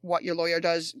does, what your lawyer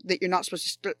does, that you're not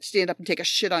supposed to stand up and take a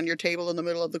shit on your table in the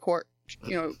middle of the court,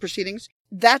 proceedings.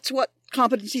 That's what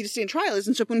competency to stand trial is.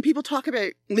 And so when people talk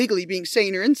about legally being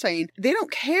sane or insane, they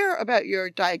don't care about your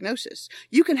diagnosis.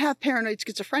 You can have paranoid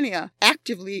schizophrenia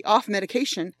actively off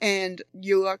medication and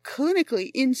you are clinically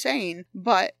insane,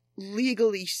 but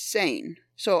legally sane.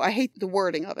 So I hate the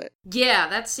wording of it. Yeah,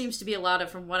 that seems to be a lot of,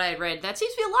 from what I read, that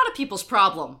seems to be a lot of people's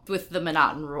problem with the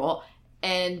Manhattan Rule.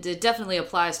 And it definitely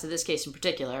applies to this case in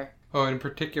particular. Oh, in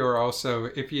particular also,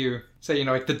 if you say,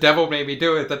 like, the devil made me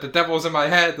do it, that the devil's in my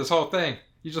head, this whole thing,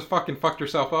 you just fucking fucked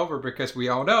yourself over because we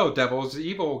all know devil's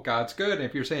evil, God's good. And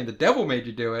if you're saying the devil made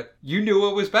you do it, you knew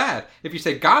it was bad. If you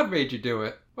say God made you do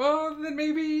it, well, then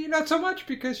maybe not so much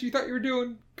because you thought you were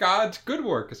doing God's good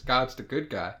work because God's the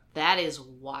good guy. That is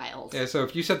wild. Yeah, so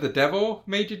if you said the devil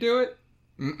made you do it,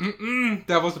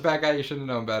 devil's the bad guy, you should have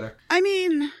known better. I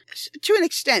mean, to an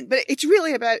extent, but it's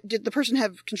really about, did the person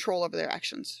have control over their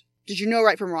actions? Did you know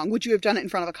right from wrong? Would you have done it in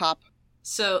front of a cop?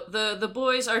 So the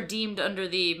boys are deemed under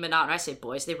the Manhattan... I say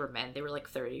boys, they were men. They were like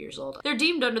 30 years old. They're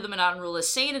deemed under the Manhattan Rule as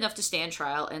sane enough to stand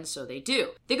trial, and so they do.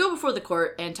 They go before the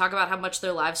court and talk about how much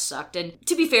their lives sucked, and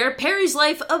to be fair, Perry's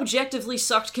life objectively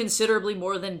sucked considerably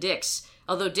more than Dick's.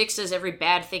 Although Dick says every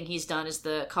bad thing he's done is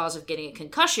the cause of getting a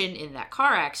concussion in that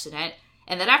car accident,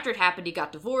 and that after it happened he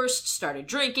got divorced, started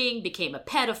drinking, became a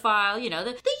pedophile,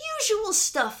 the usual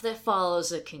stuff that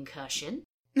follows a concussion.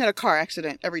 Not a car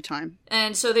accident every time.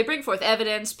 And so they bring forth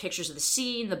evidence, pictures of the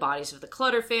scene, the bodies of the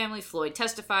Clutter family. Floyd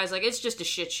testifies like it's just a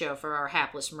shit show for our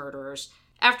hapless murderers.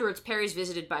 Afterwards, Perry's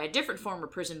visited by a different former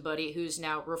prison buddy who's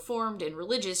now reformed and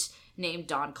religious named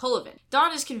Don Cullivan.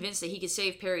 Don is convinced that he could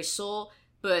save Perry's soul,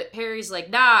 but Perry's like,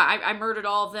 nah, I murdered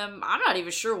all of them. I'm not even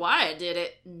sure why I did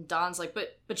it. And Don's like,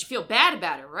 but you feel bad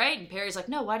about it, right? And Perry's like,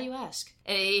 no, why do you ask?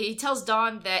 And he tells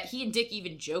Don that he and Dick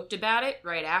even joked about it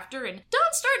right after. And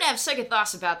Don's starting to have second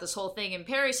thoughts about this whole thing. And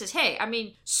Perry says, hey, I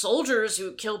mean, soldiers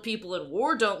who kill people in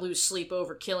war don't lose sleep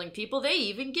over killing people. They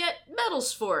even get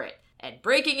medals for it. And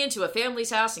breaking into a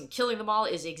family's house and killing them all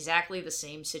is exactly the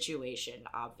same situation,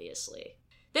 obviously.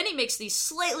 Then he makes the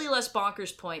slightly less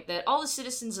bonkers point that all the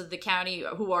citizens of the county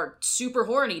who are super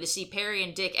horny to see Perry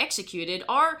and Dick executed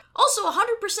are also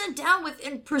 100% down with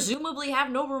and presumably have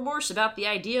no remorse about the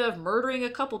idea of murdering a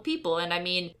couple people. And I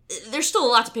mean, there's still a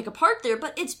lot to pick apart there,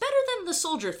 but it's better than the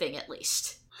soldier thing at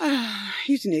least.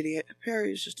 He's an idiot.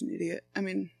 Perry's just an idiot. I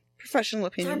mean, professional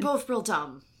opinion. They're both real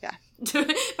dumb. Yeah.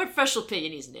 My professional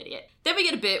opinion, he's an idiot. Then we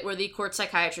get a bit where the court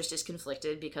psychiatrist is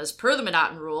conflicted because, per the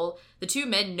Manhattan Rule, the two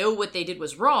men know what they did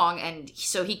was wrong, and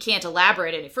so he can't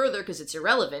elaborate any further because it's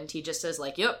irrelevant. He just says,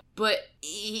 like, yep. But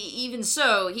even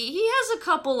so, he has a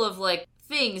couple of, like,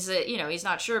 things that, he's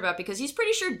not sure about because he's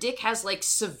pretty sure Dick has, like,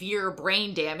 severe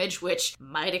brain damage, which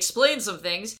might explain some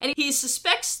things. And he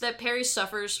suspects that Perry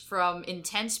suffers from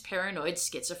intense paranoid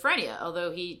schizophrenia,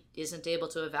 although he isn't able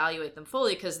to evaluate them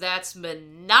fully because that's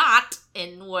not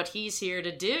in what he's here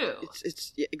to do.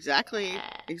 It's exactly.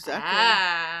 That's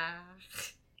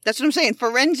what I'm saying.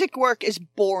 Forensic work is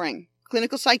boring.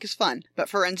 Clinical psych is fun, but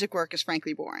forensic work is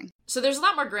frankly boring. So there's a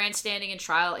lot more grandstanding and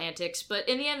trial antics, but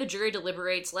in the end the jury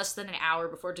deliberates less than an hour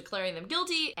before declaring them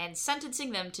guilty and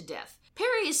sentencing them to death.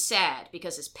 Perry is sad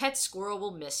because his pet squirrel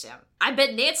will miss him. I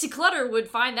bet Nancy Clutter would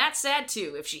find that sad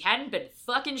too if she hadn't been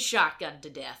fucking shotgunned to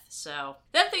death. So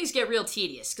then things get real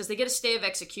tedious because they get a stay of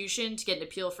execution to get an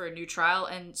appeal for a new trial,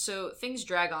 and so things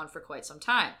drag on for quite some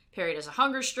time. Perry does a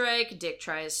hunger strike, Dick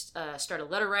tries to start a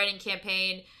letter writing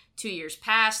campaign. 2 years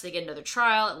pass, they get another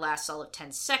trial, it lasts all of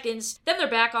 10 seconds, then they're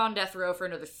back on death row for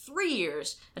another 3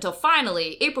 years, until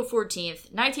finally, April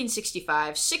 14th,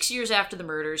 1965, 6 years after the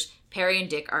murders, Perry and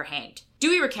Dick are hanged.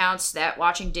 Dewey recounts that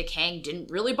watching Dick hang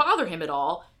didn't really bother him at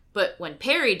all, but when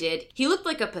Perry did, he looked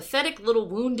like a pathetic little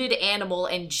wounded animal,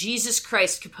 and Jesus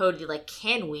Christ, Capote, like,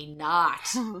 can we not?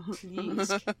 Please,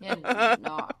 can we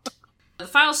not? The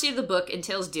final scene of the book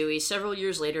entails Dewey several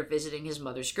years later visiting his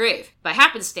mother's grave. By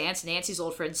happenstance, Nancy's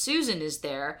old friend Susan is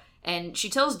there, and she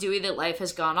tells Dewey that life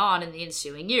has gone on in the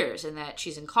ensuing years, and that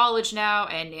she's in college now,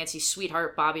 and Nancy's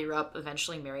sweetheart, Bobby Rupp,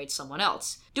 eventually married someone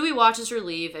else. Dewey watches her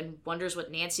leave and wonders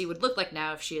what Nancy would look like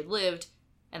now if she had lived,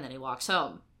 and then he walks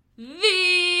home.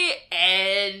 The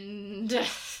end.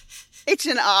 It's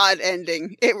an odd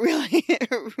ending. It really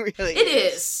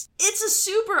is. It's a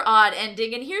super odd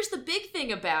ending, and here's the big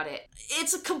thing about it.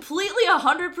 It's completely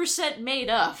 100% made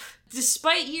up.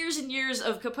 Despite years and years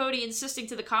of Capote insisting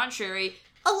to the contrary,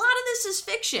 a lot of this is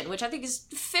fiction, which I think is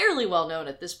fairly well known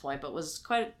at this point, but was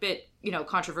quite a bit,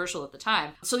 controversial at the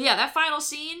time. So yeah, that final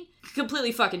scene,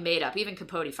 completely fucking made up. Even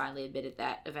Capote finally admitted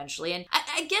that eventually. And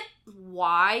I get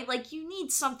why. Like, you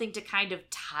need something to kind of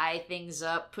tie things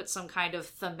up, put some kind of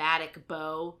thematic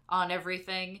bow on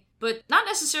everything. But not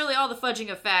necessarily all the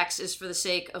fudging of facts is for the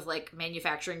sake of, like,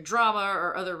 manufacturing drama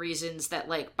or other reasons that,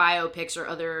 like, biopics or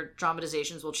other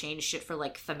dramatizations will change shit for,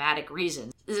 like, thematic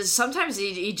reasons. Sometimes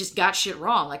he just got shit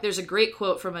wrong. Like, there's a great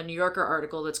quote from a New Yorker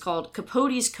article that's called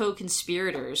Capote's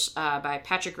Co-Conspirators by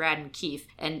Patrick Radden Keefe.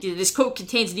 And this quote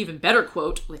contains an even better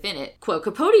quote within it. Quote,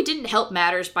 Capote didn't help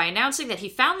matters by announcing that he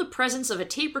found the presence of a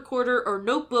tape recorder or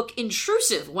notebook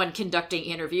intrusive when conducting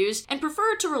interviews and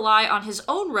preferred to rely on his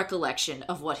own recollection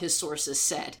of what his sources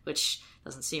said, which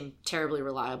doesn't seem terribly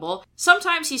reliable.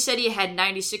 Sometimes he said he had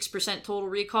 96% total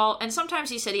recall, and sometimes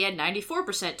he said he had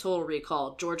 94% total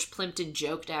recall. George Plimpton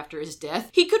joked after his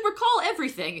death. He could recall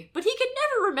everything, but he could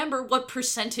never remember what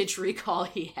percentage recall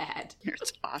he had.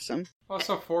 It's awesome.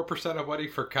 Also, 4% of what he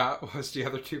forgot was the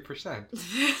other 2%.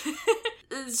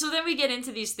 So then we get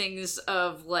into these things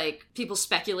of, like, people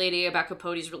speculating about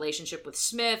Capote's relationship with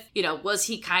Smith. Was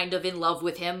he kind of in love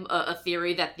with him? A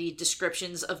theory that the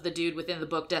descriptions of the dude within the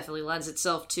book definitely lends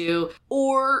itself to.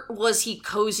 Or was he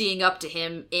cozying up to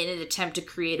him in an attempt to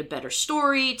create a better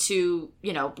story, to,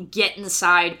 get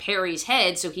inside Perry's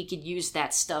head so he could use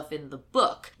that stuff in the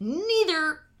book?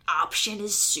 Neither option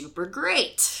is super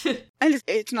great. And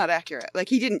it's not accurate. Like,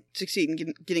 he didn't succeed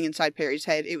in getting inside Perry's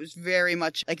head. It was very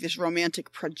much like this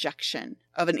romantic projection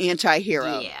of an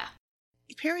anti-hero. Yeah.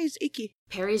 Perry's icky.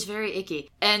 Perry's very icky.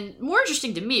 And more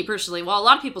interesting to me, personally, while a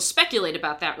lot of people speculate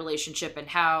about that relationship and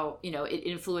how, it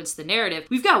influenced the narrative,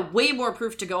 we've got way more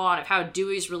proof to go on of how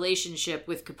Dewey's relationship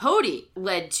with Capote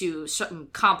led to certain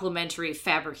complementary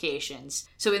fabrications.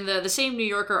 So in the same New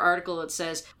Yorker article, it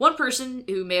says, one person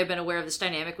who may have been aware of this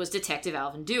dynamic was Detective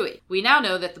Alvin Dewey. We now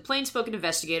know that the plainspoken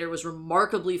investigator was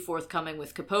remarkably forthcoming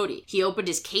with Capote. He opened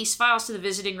his case files to the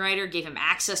visiting writer, gave him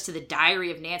access to the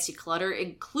diary of Nancy Clutter,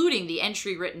 including the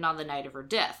entry written on the night of her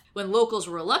death. When locals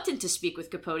were reluctant to speak with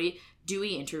Capote,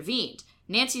 Dewey intervened.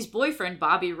 Nancy's boyfriend,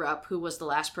 Bobby Rupp, who was the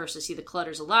last person to see the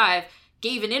Clutters alive,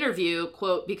 gave an interview,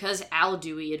 quote, because Al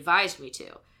Dewey advised me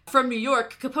to. From New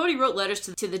York, Capote wrote letters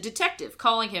to the detective,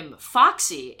 calling him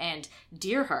Foxy and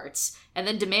Dear Hearts, and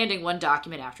then demanding one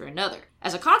document after another.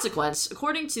 As a consequence,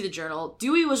 according to the Journal,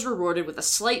 Dewey was rewarded with a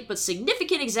slight but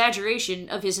significant exaggeration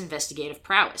of his investigative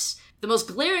prowess. The most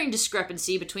glaring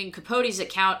discrepancy between Capote's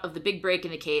account of the big break in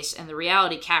the case and the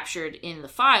reality captured in the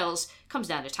files comes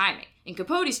down to timing. In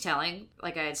Capote's telling,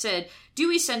 like I had said,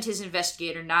 Dewey sent his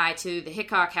investigator Nye to the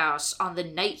Hickok house on the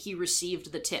night he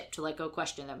received the tip to, go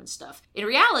question them and stuff. In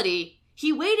reality,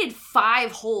 he waited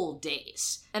 5 whole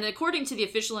days. And according to the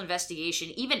official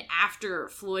investigation, even after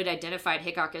Floyd identified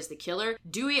Hickok as the killer,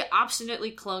 Dewey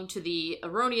obstinately clung to the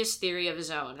erroneous theory of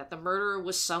his own, that the murderer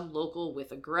was some local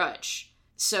with a grudge.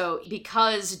 So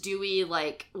because Dewey,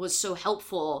 was so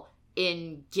helpful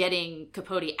in getting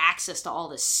Capote access to all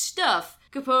this stuff,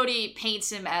 Capote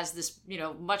paints him as this,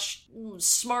 much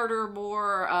smarter,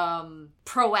 more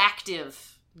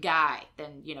proactive guy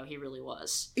than, he really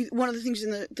was. One of the things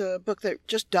in the book that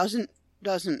just doesn't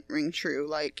ring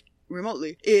true,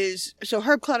 remotely, is so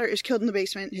Herb Clutter is killed in the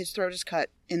basement, his throat is cut,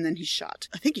 and then he's shot.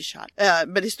 I think he's shot.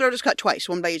 But his throat is cut twice,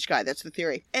 one by each guy, that's the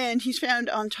theory. And he's found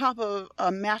on top of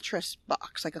a mattress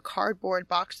box, like a cardboard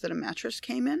box that a mattress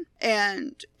came in.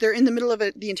 And they're in the middle of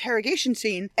the interrogation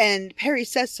scene, and Perry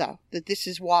says so, that this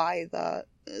is why the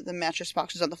mattress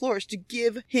box is on the floor, is to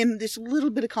give him this little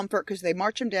bit of comfort, because they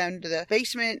march him down to the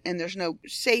basement and there's no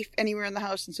safe anywhere in the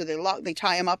house, and so they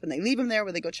tie him up and they leave him there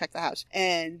when they go check the house.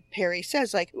 And Perry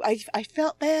says, I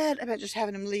felt bad about just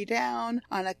having him lay down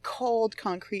on a cold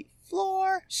concrete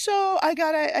floor, so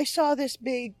I saw this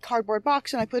big cardboard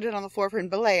box and I put it on the floor for him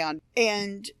to lay on.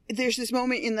 And there's this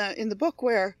moment in the book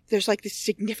where there's this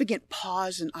significant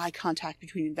pause and eye contact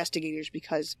between investigators,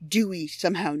 because Dewey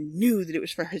somehow knew that it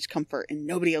was for his comfort and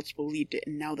nobody else believed it,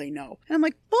 and now they know. And I'm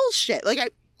like, bullshit.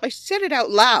 I said it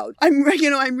out loud. I'm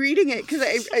reading it because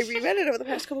I reread it over the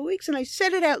past couple of weeks, and I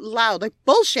said it out loud,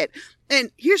 bullshit.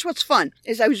 And here's what's fun,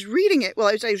 is I was reading it while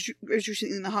I was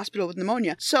recently in the hospital with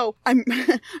pneumonia. So I'm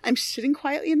sitting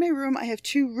quietly in my room. I have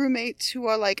 2 roommates who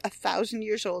are 1,000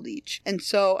 years old each. And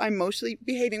so I'm mostly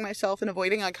behaving myself and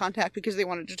avoiding eye contact because they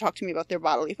wanted to talk to me about their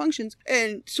bodily functions.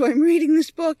 And so I'm reading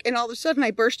this book, and all of a sudden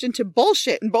I burst into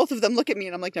bullshit, and both of them look at me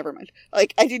and I'm like, never mind. I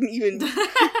didn't even...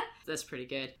 That's pretty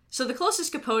good. So the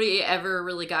closest Capote ever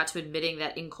really got to admitting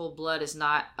that In Cold Blood is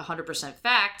not 100%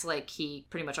 fact, like he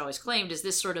pretty much always claimed, is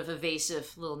this sort of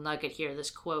evasive little nugget here,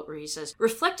 this quote where he says,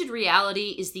 "Reflected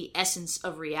reality is the essence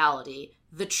of reality,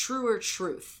 the truer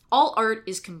truth. All art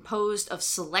is composed of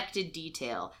selected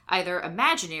detail, either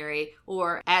imaginary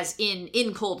or, as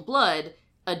in Cold Blood,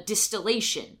 a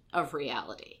distillation of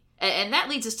reality." And that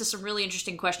leads us to some really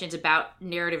interesting questions about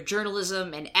narrative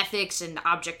journalism and ethics and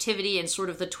objectivity and sort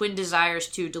of the twin desires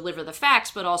to deliver the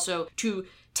facts, but also to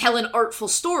tell an artful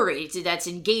story that's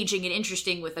engaging and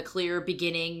interesting with a clear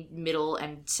beginning, middle,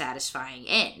 and satisfying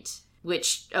end.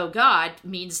 Which, oh god,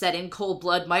 means that In Cold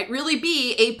Blood might really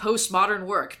be a postmodern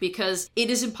work, because it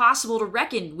is impossible to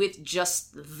reckon with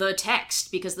just the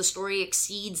text, because the story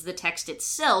exceeds the text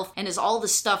itself, and is all the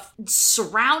stuff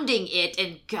surrounding it,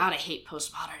 and god, I hate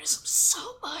postmodernism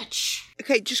so much.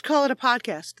 Okay, just call it a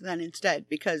podcast then instead,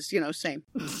 because, same.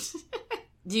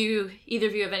 Do either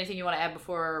of you have anything you want to add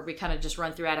before we kind of just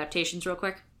run through adaptations real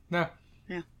quick? No.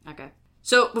 Yeah. Okay.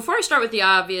 So, before I start with the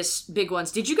obvious big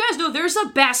ones, did you guys know there's a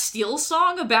Bastille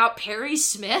song about Perry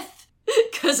Smith?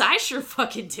 Because I sure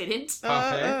fucking didn't.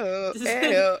 Oh,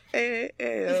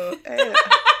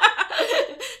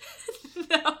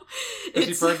 No.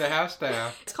 Because he burned the house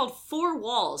down. It's called Four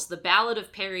Walls, The Ballad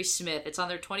of Perry Smith. It's on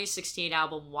their 2016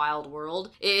 album, Wild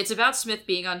World. It's about Smith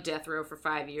being on death row for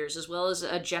 5 years, as well as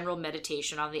a general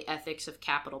meditation on the ethics of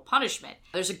capital punishment.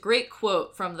 There's a great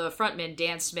quote from the frontman,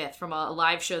 Dan Smith, from a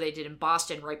live show they did in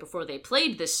Boston right before they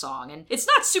played this song, and it's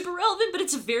not super relevant, but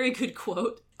it's a very good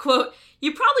quote. Quote,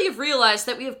 "You probably have realized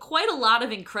that we have quite a lot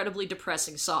of incredibly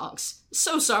depressing songs.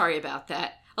 So sorry about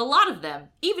that. A lot of them,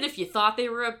 even if you thought they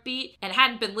were upbeat and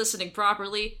hadn't been listening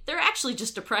properly, they're actually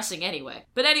just depressing anyway.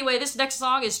 But anyway, this next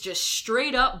song is just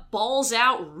straight up, balls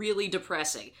out, really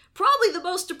depressing. Probably the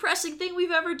most depressing thing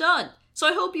we've ever done. So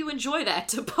I hope you enjoy that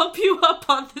to pump you up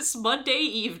on this Monday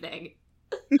evening."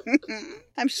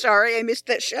 I'm sorry I missed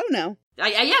that show now.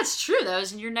 Yeah, it's true. That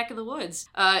was in your neck of the woods.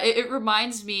 It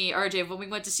reminds me, RJ, of when we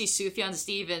went to see Sufjan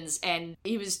Stevens, and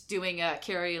he was doing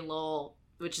Carrie and Lowell,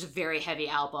 which is a very heavy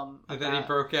album. And then he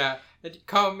broke out, and you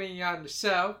call me on the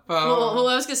cell phone. Well,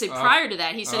 I was going to say, prior to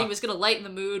that, he said he was going to lighten the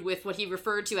mood with what he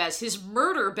referred to as his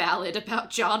murder ballad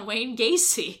about John Wayne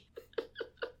Gacy.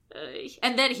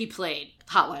 And then he played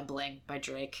Hotline Bling by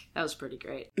Drake. That was pretty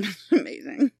great.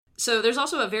 Amazing. So there's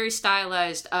also a very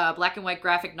stylized black and white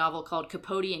graphic novel called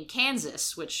Capote in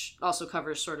Kansas, which also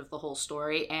covers sort of the whole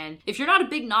story. And if you're not a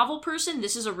big novel person,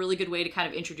 this is a really good way to kind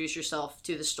of introduce yourself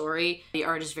to the story. The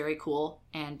art is very cool,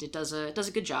 and it does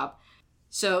a good job.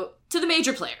 So, to the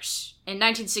major players. In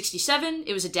 1967,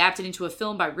 it was adapted into a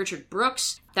film by Richard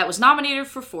Brooks that was nominated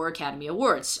for 4 Academy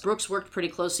Awards. Brooks worked pretty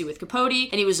closely with Capote,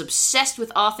 and he was obsessed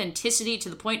with authenticity to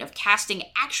the point of casting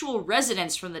actual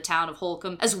residents from the town of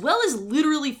Holcomb, as well as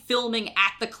literally filming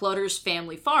at the Clutters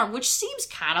family farm, which seems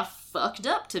kind of fucked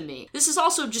up to me. This is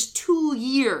also just 2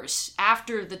 years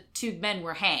after the 2 men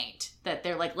were hanged, that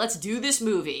they're like, let's do this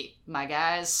movie, my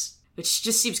guys. Which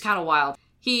just seems kind of wild.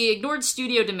 He ignored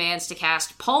studio demands to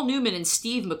cast Paul Newman and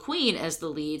Steve McQueen as the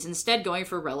leads, instead going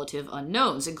for relative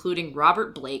unknowns, including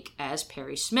Robert Blake as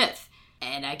Perry Smith.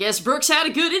 And I guess Brooks had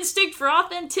a good instinct for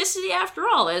authenticity after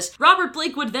all, as Robert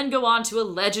Blake would then go on to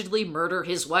allegedly murder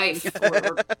his wife,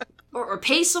 or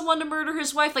pay someone to murder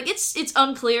his wife. Like, it's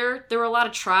unclear. There were a lot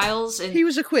of trials, and He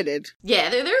was acquitted.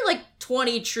 yeah, there are like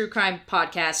 20 true crime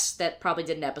podcasts that probably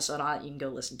did an episode on it you can go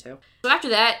listen to. So after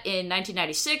that, in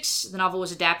 1996, the novel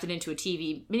was adapted into a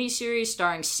TV miniseries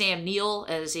starring Sam Neill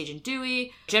as Agent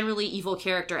Dewey, generally evil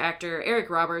character actor Eric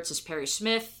Roberts as Perry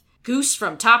Smith, Goose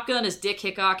from Top Gun as Dick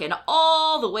Hickok, and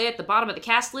all the way at the bottom of the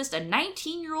cast list, a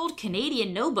 19-year-old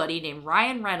Canadian nobody named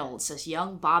Ryan Reynolds as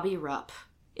young Bobby Rupp.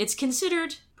 It's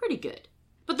considered pretty good.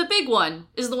 But the big one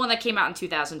is the one that came out in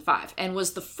 2005, and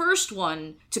was the first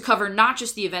one to cover not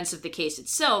just the events of the case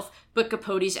itself, but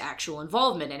Capote's actual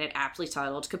involvement in it, aptly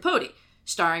titled Capote,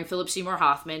 starring Philip Seymour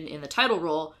Hoffman in the title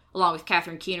role, along with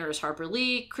Catherine Keener as Harper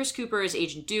Lee, Chris Cooper as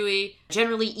Agent Dewey,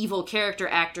 generally evil character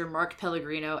actor Mark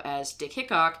Pellegrino as Dick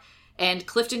Hickok, and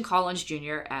Clifton Collins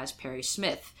Jr. as Perry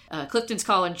Smith. Clifton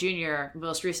Collins Jr.,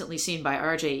 most recently seen by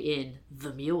RJ in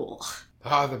The Mule.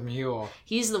 Ah, the mule.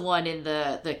 He's the one in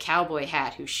the cowboy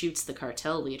hat who shoots the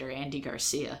cartel leader, Andy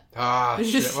Garcia. Ah,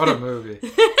 shit, what a movie.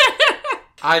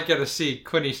 I get to see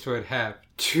Clint Eastwood have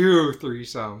 2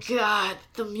 threesomes. God,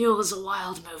 The Mule is a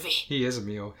wild movie. He is a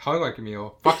mule. Hung like a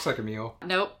mule. Fucks like a mule.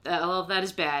 Nope, all of that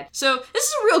is bad. So, this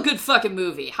is a real good fucking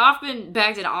movie. Hoffman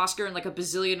bagged an Oscar and like a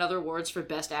bazillion other awards for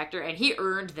Best Actor, and he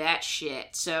earned that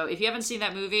shit. So, if you haven't seen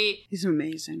that movie, He's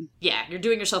amazing. yeah, you're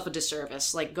doing yourself a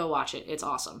disservice. Like, go watch it. It's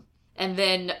awesome. And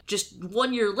then, just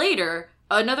 1 year later,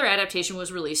 another adaptation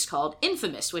was released called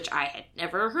Infamous, which I had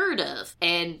never heard of.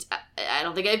 And I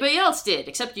don't think anybody else did,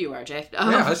 except you, RJ.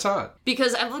 Yeah, I saw it.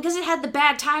 Because it had the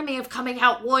bad timing of coming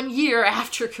out 1 year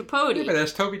after Capote. Yeah, but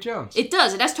that's Toby Jones. It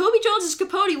does. It has Toby Jones as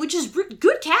Capote, which is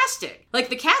good casting. Like,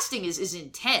 the casting is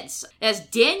intense. It has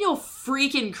Daniel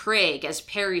freaking Craig as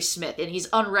Perry Smith, and he's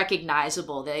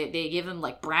unrecognizable. They give him,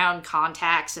 like, brown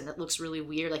contacts, and it looks really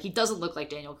weird. Like, he doesn't look like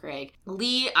Daniel Craig.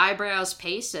 Lee Eyebrows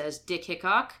Pace as Dick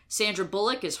Hickok. Sandra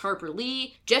Bullock as Harper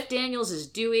Lee. Jeff Daniels as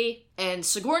Dewey. And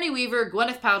Sigourney Weaver,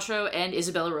 Gwyneth Paltrow, and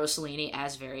Isabella Rossellini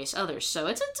as various others. So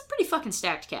it's a pretty fucking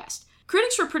stacked cast.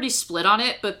 Critics were pretty split on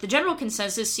it, but the general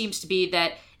consensus seems to be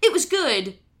that it was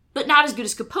good, but not as good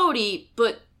as Capote,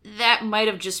 but that might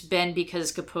have just been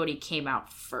because Capote came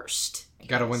out first.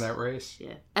 Gotta win that race.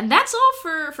 Yeah. And that's all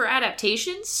for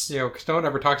adaptations. You know, because no one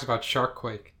ever talks about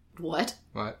Sharkquake. What?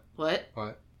 What?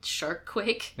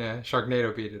 Sharkquake? Yeah,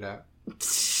 Sharknado beat it out.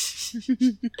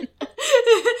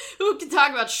 Who can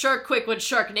talk about Sharkquake when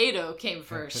Sharknado came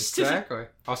first? Exactly.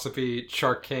 Also beat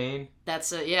Sharkcane.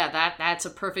 That's a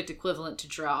perfect equivalent to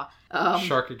draw.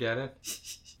 Sharkageddon.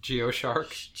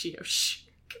 GeoShark.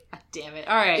 God damn it.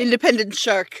 All right. Independent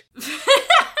Shark.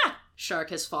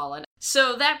 Shark has fallen.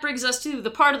 So that brings us to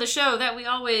the part of the show that we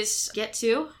always get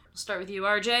to. We'll start with you,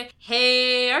 RJ.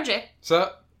 Hey, RJ. What's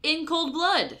up? In Cold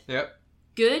Blood. Yep.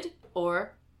 Good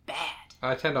or bad?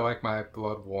 I tend to like my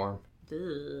blood warm.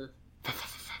 Ugh.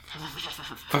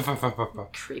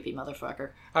 Creepy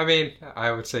motherfucker. I mean,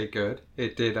 I would say good.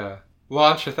 It did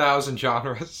launch 1,000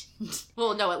 genres.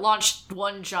 Well, no, it launched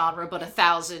one genre, but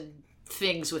 1,000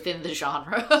 things within the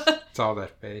genre. It's all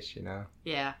that face, you know.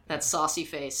 Yeah, that saucy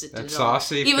face. That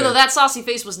saucy Even face. though that saucy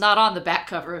face was not on the back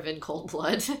cover of In Cold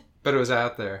Blood. But it was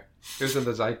out there. It was in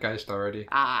the zeitgeist already.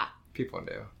 Ah. People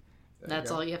knew.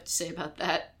 That's all you have to say about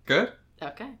that. Good.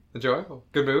 Okay. Enjoyable.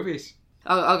 Good movies.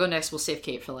 I'll go next. We'll save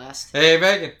Kate for last. Hey,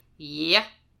 Megan. Yeah.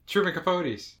 Truman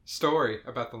Capote's story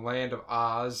about the land of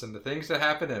Oz and the things that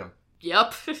happen in them.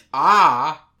 Yup.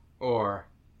 Or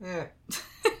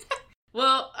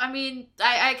Well, I mean,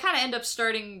 I kind of end up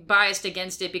starting biased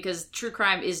against it because true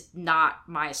crime is not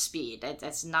my speed.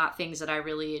 That's not things that I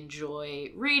really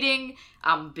enjoy reading.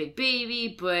 I'm a big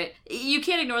baby, but you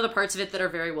can't ignore the parts of it that are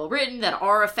very well written, that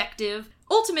are effective.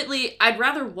 Ultimately, I'd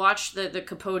rather watch the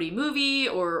Capote movie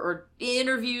or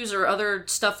interviews or other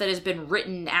stuff that has been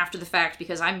written after the fact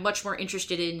because I'm much more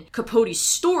interested in Capote's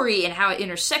story and how it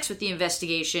intersects with the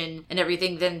investigation and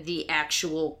everything than the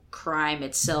actual crime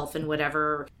itself and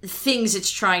whatever things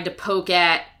it's trying to poke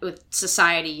at with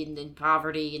society and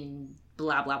poverty and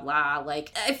blah, blah, blah.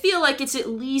 Like, I feel like it's at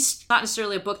least not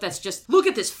necessarily a book that's just, look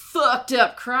at this fucked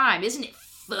up crime, isn't it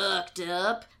fucked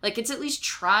up? Like, it's at least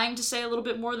trying to say a little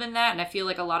bit more than that, and I feel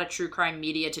like a lot of true crime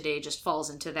media today just falls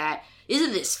into that.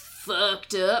 Isn't this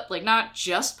fucked up? Like, not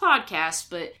just podcasts,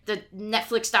 but the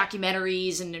Netflix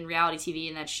documentaries and reality TV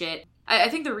and that shit. I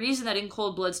think the reason that In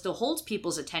Cold Blood still holds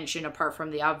people's attention, apart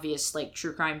from the obvious, like,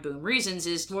 true crime boom reasons,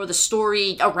 is more the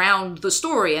story around the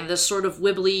story and this sort of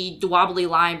wibbly-wobbly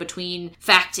line between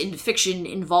fact and fiction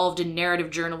involved in narrative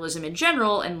journalism in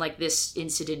general and, like, this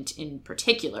incident in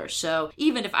particular. So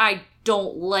even if I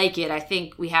don't like it, I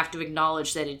think we have to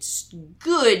acknowledge that it's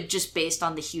good just based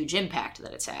on the huge impact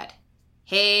that it's had.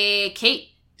 Hey,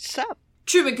 Kate. Sup?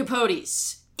 Truman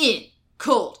Capote's In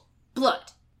Cold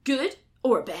Blood. Good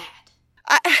or bad?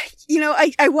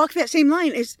 I walk that same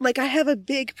line. It's like I have a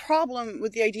big problem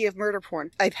with the idea of murder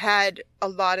porn. I've had a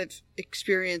lot of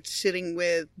experience sitting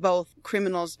with both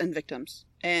criminals and victims.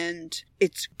 And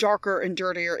it's darker and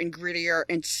dirtier and grittier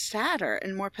and sadder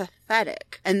and more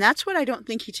pathetic. And that's what I don't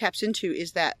think he taps into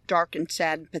is that dark and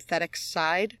sad and pathetic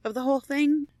side of the whole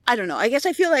thing. I don't know. I guess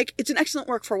I feel like it's an excellent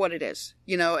work for what it is,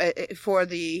 for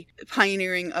the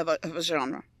pioneering of a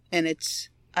genre. And it's,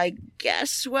 I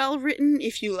guess, well written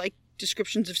if you like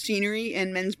descriptions of scenery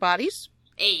and men's bodies.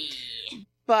 Hey.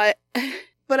 But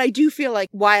I do feel like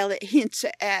while it hints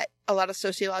at a lot of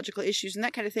sociological issues and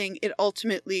that kind of thing, it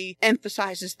ultimately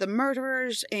emphasizes the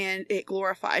murderers and it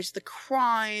glorifies the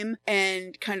crime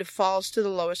and kind of falls to the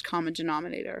lowest common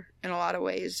denominator in a lot of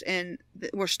ways. And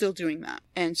we're still doing that.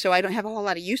 And so I don't have a whole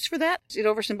lot of use for that. It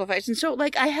oversimplifies. And so,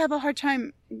 I have a hard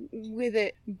time with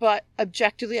it, but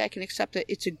objectively I can accept that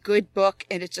it's a good book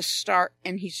and it's a start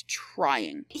and he's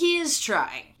trying. He is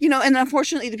trying. And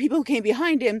unfortunately the people who came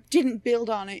behind him didn't build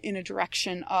on it in a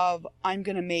direction of, I'm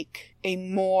going to make a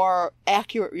more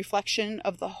accurate reflection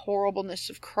of the horribleness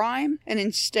of crime. And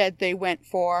instead they went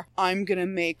for, I'm going to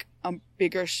make a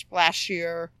bigger,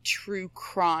 splashier true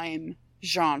crime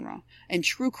genre. And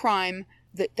true crime,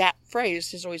 that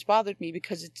phrase has always bothered me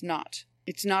because it's not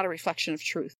a reflection of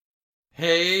truth.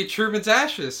 Hey, Truman's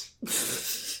Ashes.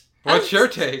 What's your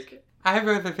take? I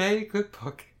wrote a very good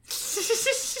book.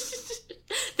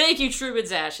 Thank you,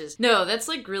 Truman's Ashes. No, that's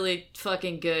like really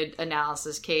fucking good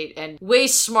analysis, Kate, and way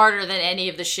smarter than any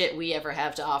of the shit we ever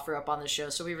have to offer up on the show,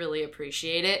 so we really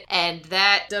appreciate it. And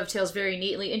that dovetails very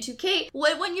neatly into Kate.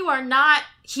 When you are not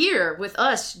here with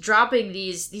us dropping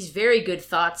these very good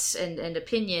thoughts and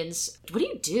opinions, what do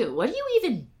you do? What do you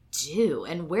even do?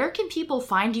 And where can people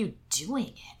find you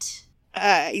doing it?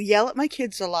 I yell at my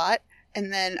kids a lot.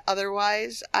 And then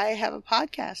otherwise, I have a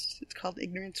podcast. It's called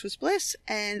Ignorance Was Bliss.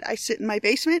 And I sit in my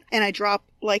basement and I drop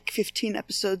like 15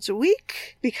 episodes a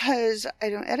week because I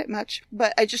don't edit much.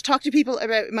 But I just talk to people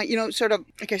about my, sort of,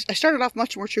 like I started off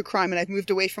much more true crime and I've moved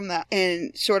away from that.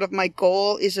 And sort of my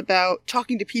goal is about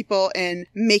talking to people and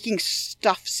making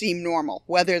stuff seem normal,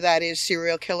 whether that is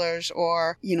serial killers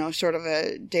or, sort of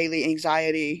a daily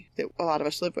anxiety that a lot of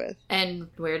us live with. And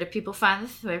where do people find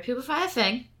the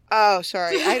thing? Oh,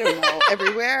 sorry. I don't know.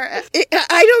 Everywhere. I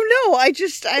don't know. I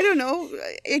don't know.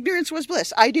 Ignorance Was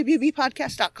Bliss.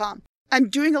 IWBpodcast.com. I'm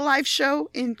doing a live show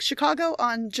in Chicago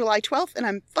on July 12th, and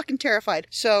I'm fucking terrified.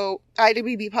 So,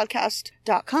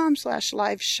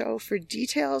 IWBpodcast.com/live show for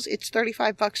details. It's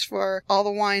 $35 for all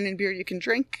the wine and beer you can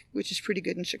drink, which is pretty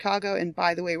good in Chicago. And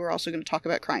by the way, we're also going to talk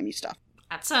about crimey stuff.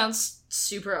 That sounds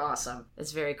super awesome.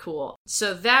 It's very cool.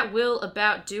 So that will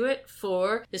about do it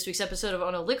for this week's episode of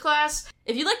Ono Lit Class.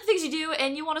 If you like the things you do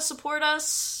and you want to support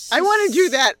us... I want to do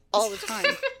that all the time.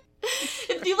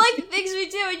 If you like the things we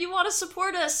do and you want to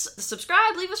support us,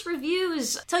 subscribe, leave us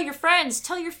reviews, tell your friends,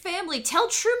 tell your family, tell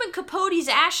Truman Capote's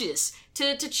Ashes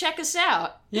to check us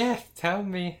out. Yes, tell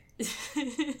me.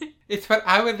 It's what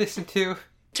I would listen to.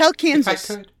 Tell Kansas.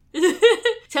 If I could.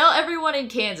 Tell everyone in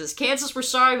Kansas. Kansas, we're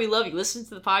sorry, we love you. Listen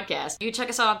to the podcast. You can check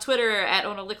us out on Twitter at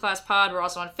Ono Lit Class Pod. We're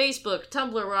also on Facebook,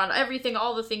 Tumblr, we're on everything,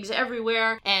 all the things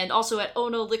everywhere, and also at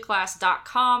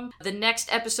onolitclass.com. The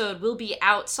next episode will be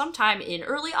out sometime in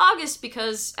early August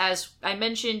because, as I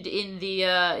mentioned in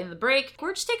the break,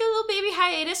 we're just taking a little baby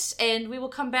hiatus, and we will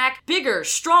come back bigger,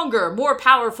 stronger, more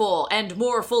powerful, and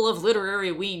more full of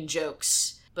literary ween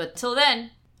jokes. But till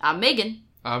then, I'm Megan.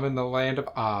 I'm in the land of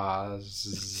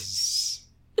Oz.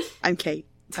 I'm Kate.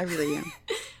 I really am.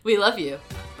 We love you.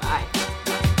 Bye.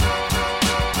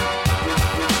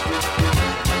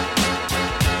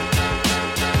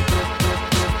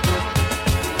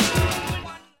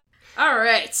 All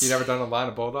right. You never done a line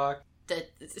of Bulldog?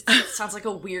 That sounds like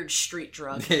a weird street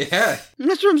drug. Yeah.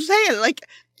 That's what I'm saying. Like,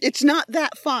 it's not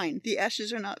that fine. The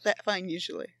ashes are not that fine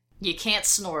usually. You can't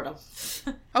snort them.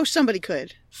 Oh, somebody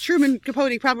could. Truman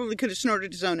Capote probably could have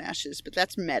snorted his own ashes, but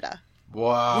that's meta.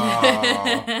 Wow.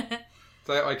 Is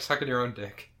that like sucking your own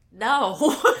dick? No.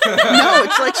 No,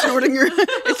 it's like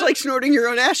snorting your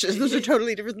own ashes. Those are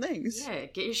totally different things. Yeah,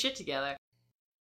 get your shit together.